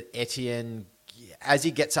suggest that Etienne, as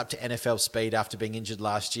he gets up to NFL speed after being injured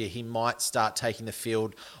last year, he might start taking the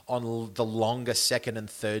field on the longer second and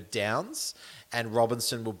third downs, and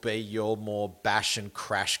Robinson will be your more bash and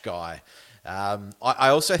crash guy. I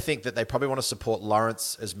also think that they probably want to support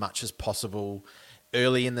Lawrence as much as possible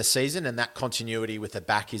early in the season, and that continuity with the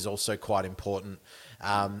back is also quite important.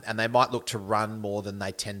 And they might look to run more than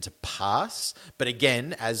they tend to pass. But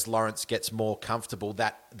again, as Lawrence gets more comfortable,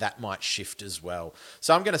 that might shift as well.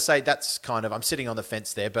 So I'm going to say I'm sitting on the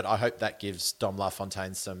fence there, but I hope that gives Dom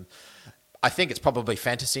LaFontaine some... I think it's probably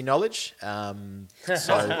fantasy knowledge. So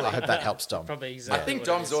I hope that helps Dom. Probably exactly. I think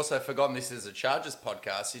Dom's also forgotten this is a Chargers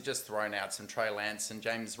podcast. He's just thrown out some Trey Lance and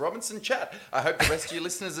James Robinson chat. I hope the rest of you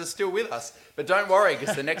listeners are still with us. But don't worry,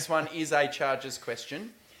 because the next one is a Chargers question.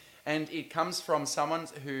 And it comes from someone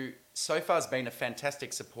who so far has been a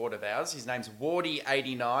fantastic support of ours. His name's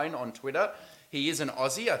Wardy89 on Twitter. He is an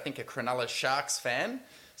Aussie, I think a Cronulla Sharks fan.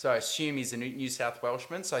 So I assume he's a New South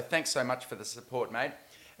Welshman. So thanks so much for the support, mate.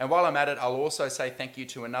 And while I'm at it, I'll also say thank you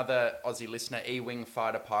to another Aussie listener, E-Wing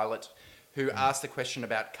Fighter Pilot, who asked a question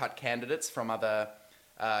about cut candidates from other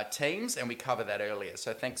teams, and we covered that earlier.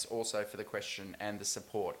 So thanks also for the question and the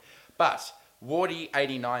support. But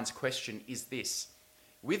Wardy89's question is this.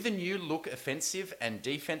 With the new look offensive and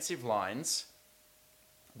defensive lines,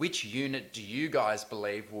 which unit do you guys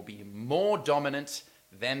believe will be more dominant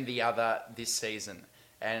than the other this season?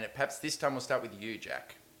 And perhaps this time we'll start with you,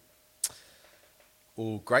 Jack.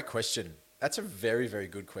 Oh, great question. That's a very, very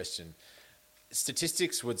good question.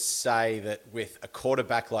 Statistics would say that with a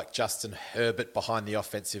quarterback like Justin Herbert behind the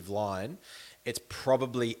offensive line, it's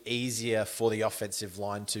probably easier for the offensive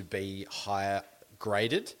line to be higher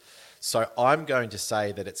graded. So I'm going to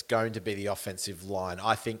say that it's going to be the offensive line.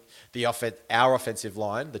 I think our offensive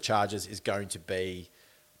line, the Chargers, is going to be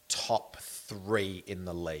top 3 in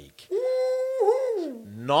the league.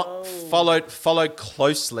 Not followed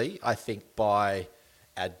closely, I think, by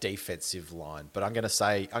our defensive line, but I'm going to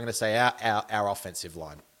say our offensive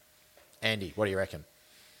line. Andy, what do you reckon?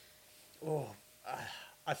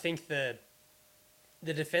 I think the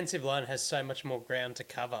defensive line has so much more ground to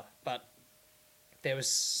cover, but there was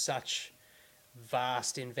such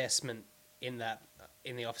vast investment in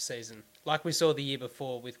the off season, like we saw the year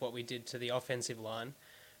before with what we did to the offensive line,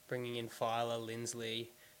 bringing in Filer,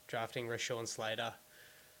 Lindsley, drafting Rashawn Slater.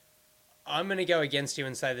 I'm going to go against you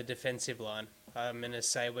and say the defensive line. I'm going to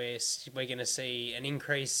say we're going to see an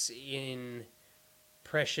increase in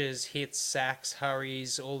pressures, hits, sacks,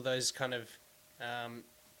 hurries, all those kind of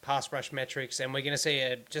pass rush metrics, and we're going to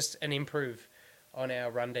see just an improve on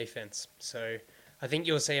our run defense. So I think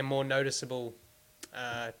you'll see a more noticeable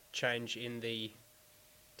change in the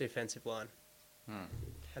defensive line.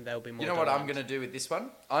 And they'll be more You know dominant. what I'm going to do with this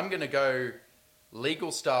one? I'm going to go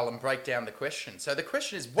legal style and break down the question. So the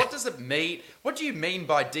question is, what does it mean? What do you mean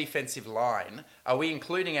by defensive line? Are we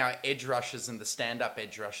including our edge rushers and the stand-up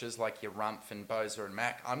edge rushers like your Rumpf and Boza and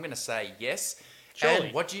Mack? I'm going to say yes. Surely.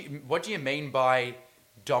 And what do you mean by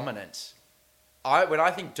dominant? When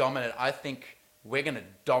I think dominant, I think we're going to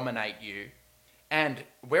dominate you. And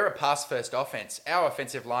we're a pass-first offense. Our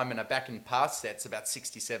offensive linemen are back in pass sets about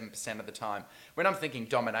 67% of the time. When I'm thinking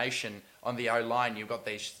domination on the O-line, you've got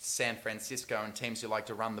these San Francisco and teams who like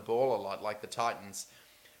to run the ball a lot, like the Titans.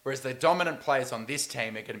 Whereas the dominant players on this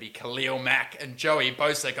team are going to be Khalil Mack and Joey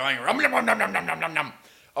Bosa going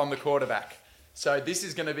on the quarterback. So this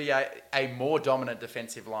is going to be a more dominant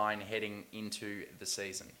defensive line heading into the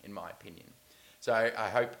season, in my opinion. So I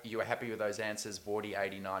hope you are happy with those answers,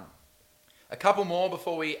 Wardy89. A couple more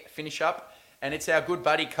before we finish up, and it's our good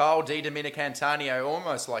buddy Kyle D. Dominicantanio,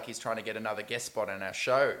 almost like he's trying to get another guest spot on our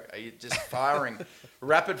show. Are you just firing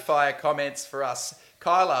rapid-fire comments for us?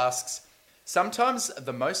 Kyle asks, Sometimes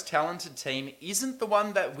the most talented team isn't the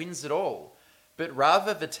one that wins it all, but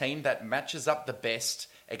rather the team that matches up the best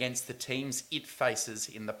against the teams it faces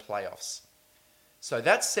in the playoffs. So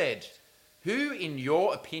that said, who, in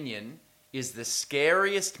your opinion, is the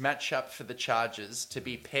scariest matchup for the Chargers to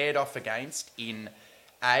be paired off against in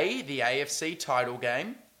A, the AFC title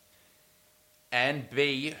game, and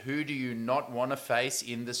B, who do you not want to face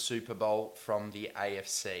in the Super Bowl from the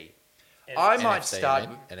AFC? I might start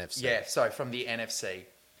with NFC. Yeah, so from the NFC.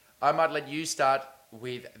 I might let you start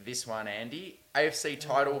with this one, Andy. AFC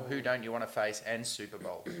title, who don't you want to face, and Super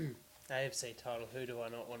Bowl? AFC title, who do I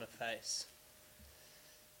not want to face?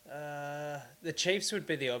 The Chiefs would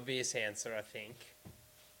be the obvious answer, I think.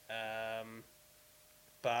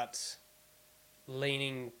 But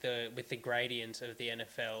leaning with the gradient of the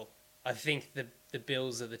NFL, I think the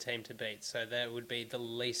Bills are the team to beat. So that would be the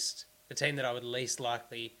team that I would least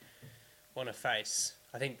likely want to face.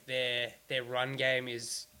 I think their run game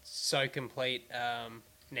is so complete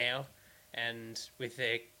now, and with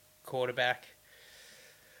their quarterback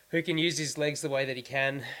who can use his legs the way that he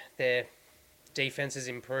can, their defense has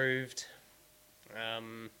improved.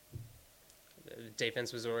 The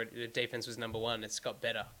defense was number one. It's got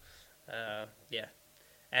better. Yeah,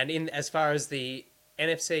 and as far as the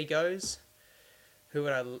NFC goes, who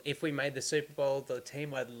would if we made the Super Bowl, the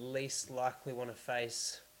team I'd least likely want to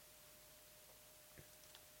face?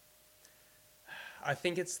 I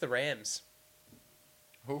think it's the Rams.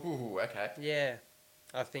 Ooh, okay. Yeah.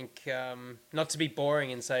 I think, not to be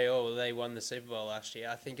boring and say, oh, they won the Super Bowl last year,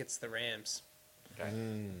 I think it's the Rams. Okay.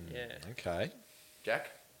 Yeah. Okay.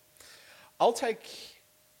 Jack? I'll go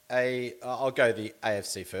the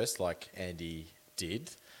AFC first, like Andy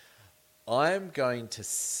did. I'm going to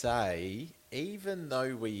say, even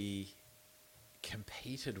though we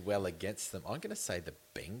competed well against them, I'm going to say the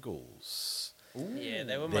Bengals. Ooh. Yeah,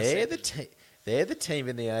 they were my They're the team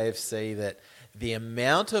in the AFC that the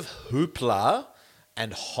amount of hoopla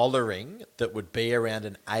and hollering that would be around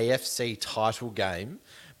an AFC title game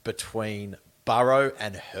between Burrow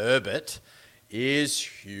and Herbert is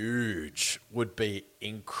huge, would be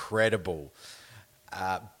incredible.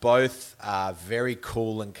 Both are very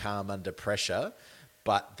cool and calm under pressure,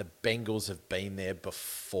 but the Bengals have been there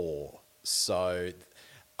before. So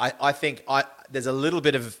I think there's a little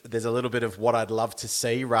bit of what I'd love to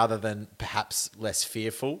see rather than perhaps less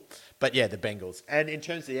fearful. But yeah, the Bengals. And in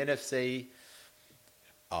terms of the NFC,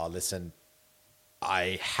 listen,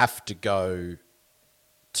 I have to go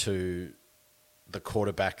to the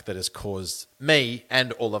quarterback that has caused me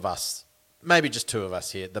and all of us, maybe just two of us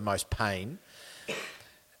here, the most pain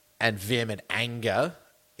and vehement anger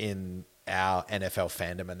in our NFL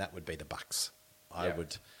fandom, and that would be the Bucks.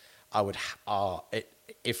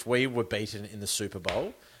 If we were beaten in the Super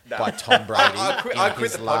Bowl by Tom Brady in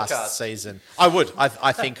his last season, I would.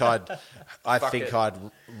 I think I'd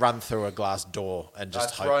run through a glass door and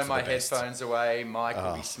just hope for the best. I'd throw my headphones away. Mike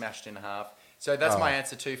would be smashed in half. So that's my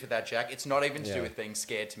answer too for that, Jack. It's not even to do with being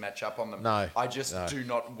scared to match up on them. No, I just do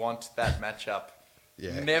not want that matchup.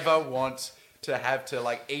 Yeah. Never want to have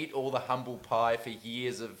to eat all the humble pie for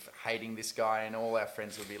years of hating this guy, and all our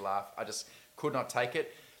friends would be laugh. I just could not take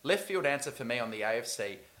it. Left field answer for me on the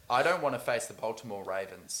AFC. I don't want to face the Baltimore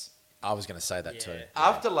Ravens. I was going to say that too.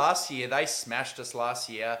 After last year, they smashed us last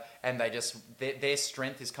year, and their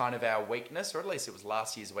strength is kind of our weakness, or at least it was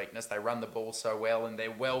last year's weakness. They run the ball so well, and they're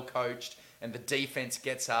well coached, and the defense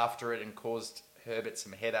gets after it and caused Herbert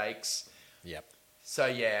some headaches. Yep. So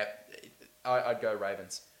yeah, I'd go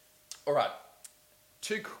Ravens. All right.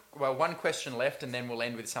 One question left, and then we'll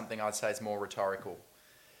end with something I'd say is more rhetorical.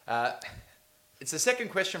 It's the second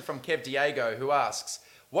question from Kev Diego, who asks,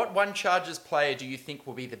 what one Chargers player do you think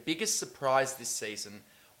will be the biggest surprise this season?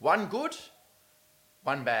 One good,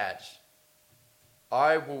 one bad.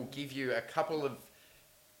 I will give you a couple of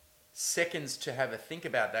seconds to have a think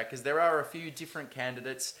about that, because there are a few different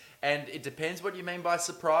candidates, and it depends what you mean by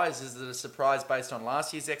surprise. Is it a surprise based on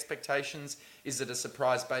last year's expectations? Is it a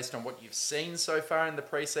surprise based on what you've seen so far in the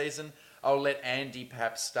preseason? I'll let Andy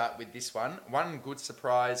perhaps start with this one. One good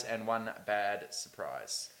surprise and one bad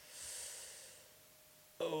surprise.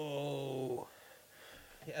 Oh,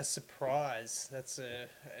 a surprise. That's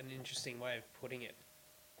an interesting way of putting it.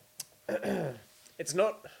 It's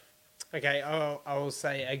not... Okay, I will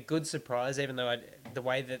say a good surprise, even though the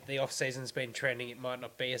way that the off-season's been trending, it might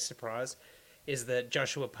not be a surprise, is that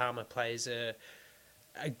Joshua Palmer plays a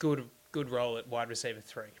good role at wide receiver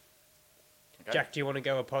 3. Okay. Jack, do you want to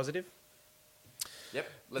go a positive? Yep,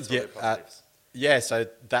 let's go with positives. So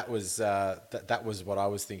that was what I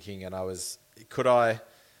was thinking, and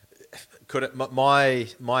could it,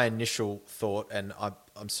 my initial thought, and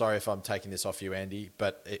I'm sorry if I'm taking this off you, Andy,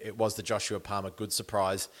 but it was the Joshua Palmer good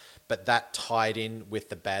surprise, but that tied in with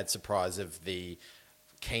the bad surprise of the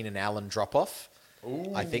Keenan Allen drop off.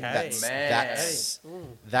 I think that's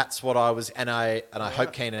what I was, and I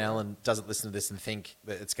hope Keenan Allen doesn't listen to this and think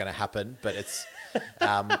that it's going to happen, but it's,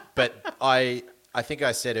 but I think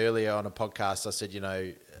I said earlier on a podcast, I said,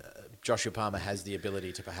 Joshua Palmer has the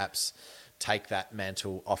ability to perhaps take that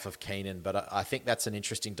mantle off of Keenan, but I think that's an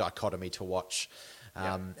interesting dichotomy to watch,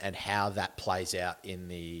 and how that plays out in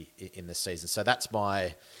the season. So that's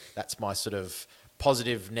my sort of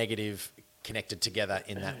positive, negative connected together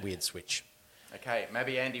in that weird switch. Okay,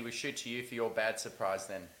 maybe Andy, we shoot to you for your bad surprise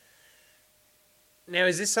then. Now,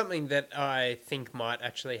 is this something that I think might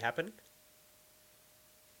actually happen?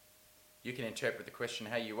 You can interpret the question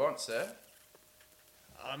how you want, sir.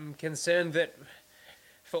 I'm concerned that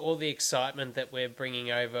for all the excitement that we're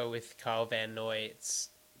bringing over with Kyle Van Noy, it's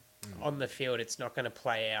on the field, it's not going to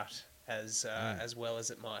play out as well as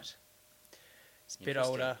it might. It's a bit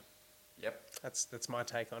older. Yep. That's my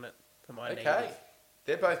take on it. For my Okay. negative.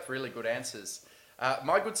 They're both really good answers.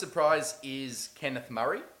 My good surprise is Kenneth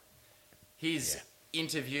Murray. His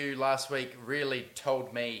interview last week really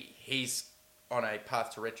told me he's on a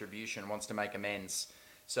path to retribution, wants to make amends.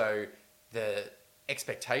 So the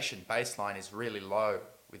expectation baseline is really low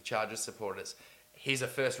with Chargers supporters. He's a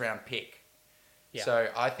first-round pick. Yeah. So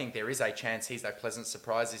I think there is a chance he's a pleasant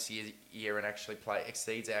surprise this year and actually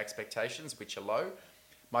exceeds our expectations, which are low.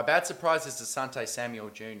 My bad surprise is Asante Samuel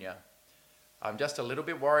Jr. I'm just a little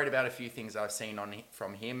bit worried about a few things I've seen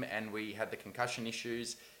from him, and we had the concussion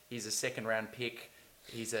issues. He's a second-round pick.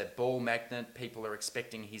 He's a ball magnet. People are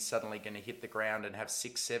expecting he's suddenly going to hit the ground and have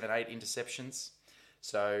 6, 7, 8 interceptions.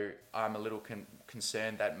 So I'm a little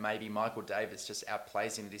concerned that maybe Michael Davis just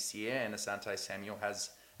outplays him this year, and Asante Samuel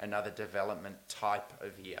has another development type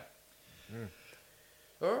of year.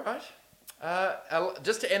 All right.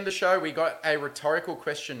 Just to end the show, we got a rhetorical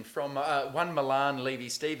question from one Milan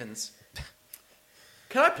Levy-Stevens.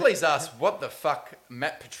 Can I please ask what the fuck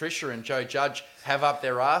Matt Patricia and Joe Judge have up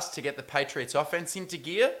their ass to get the Patriots offense into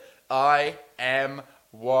gear? I am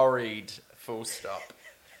worried, full stop.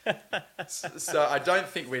 So I don't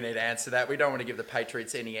think we need to answer that. We don't want to give the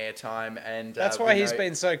Patriots any airtime, and that's why he's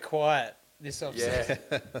been so quiet this offseason.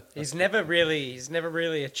 Yeah. he's never really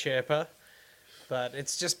a chirper, but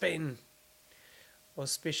it's just been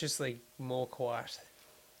auspiciously more quiet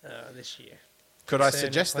this year. Could I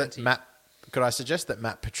suggest that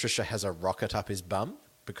Matt Patricia has a rocket up his bum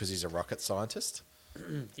because he's a rocket scientist?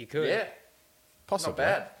 You could. Yeah. Possibly. Not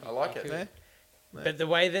bad. I like it. Yeah. But the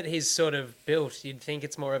way that he's sort of built, you'd think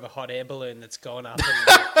it's more of a hot air balloon that's gone up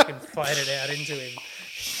and inflated out into him.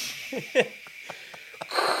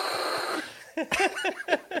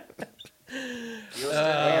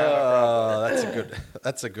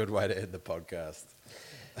 That's a good way to end the podcast.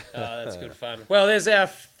 That's good fun. Well, there's the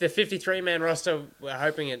 53-man roster. We're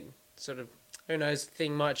hoping it sort of, who knows,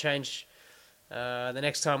 thing might change the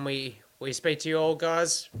next time we speak to you all,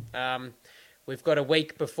 guys. We've got a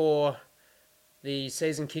week before the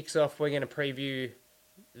season kicks off. We're going to preview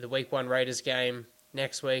the Week 1 Raiders game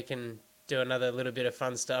next week and do another little bit of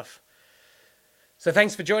fun stuff. So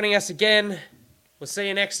thanks for joining us again. We'll see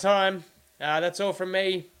you next time. That's all from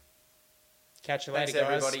me. Catch you later, guys.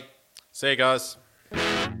 Thanks, everybody. See you guys.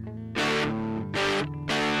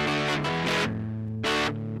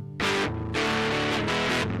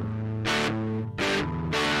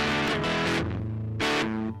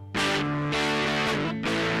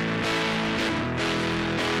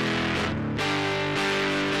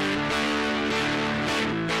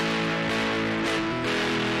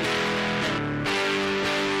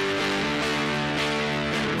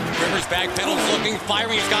 Back pedals looking,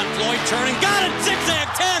 firing. He's got Floyd turning. Got it! Zigzag,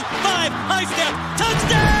 10, 5, high step,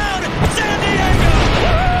 touchdown! San Diego!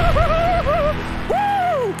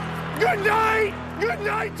 Woo! Good night! Good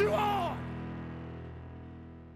night to all!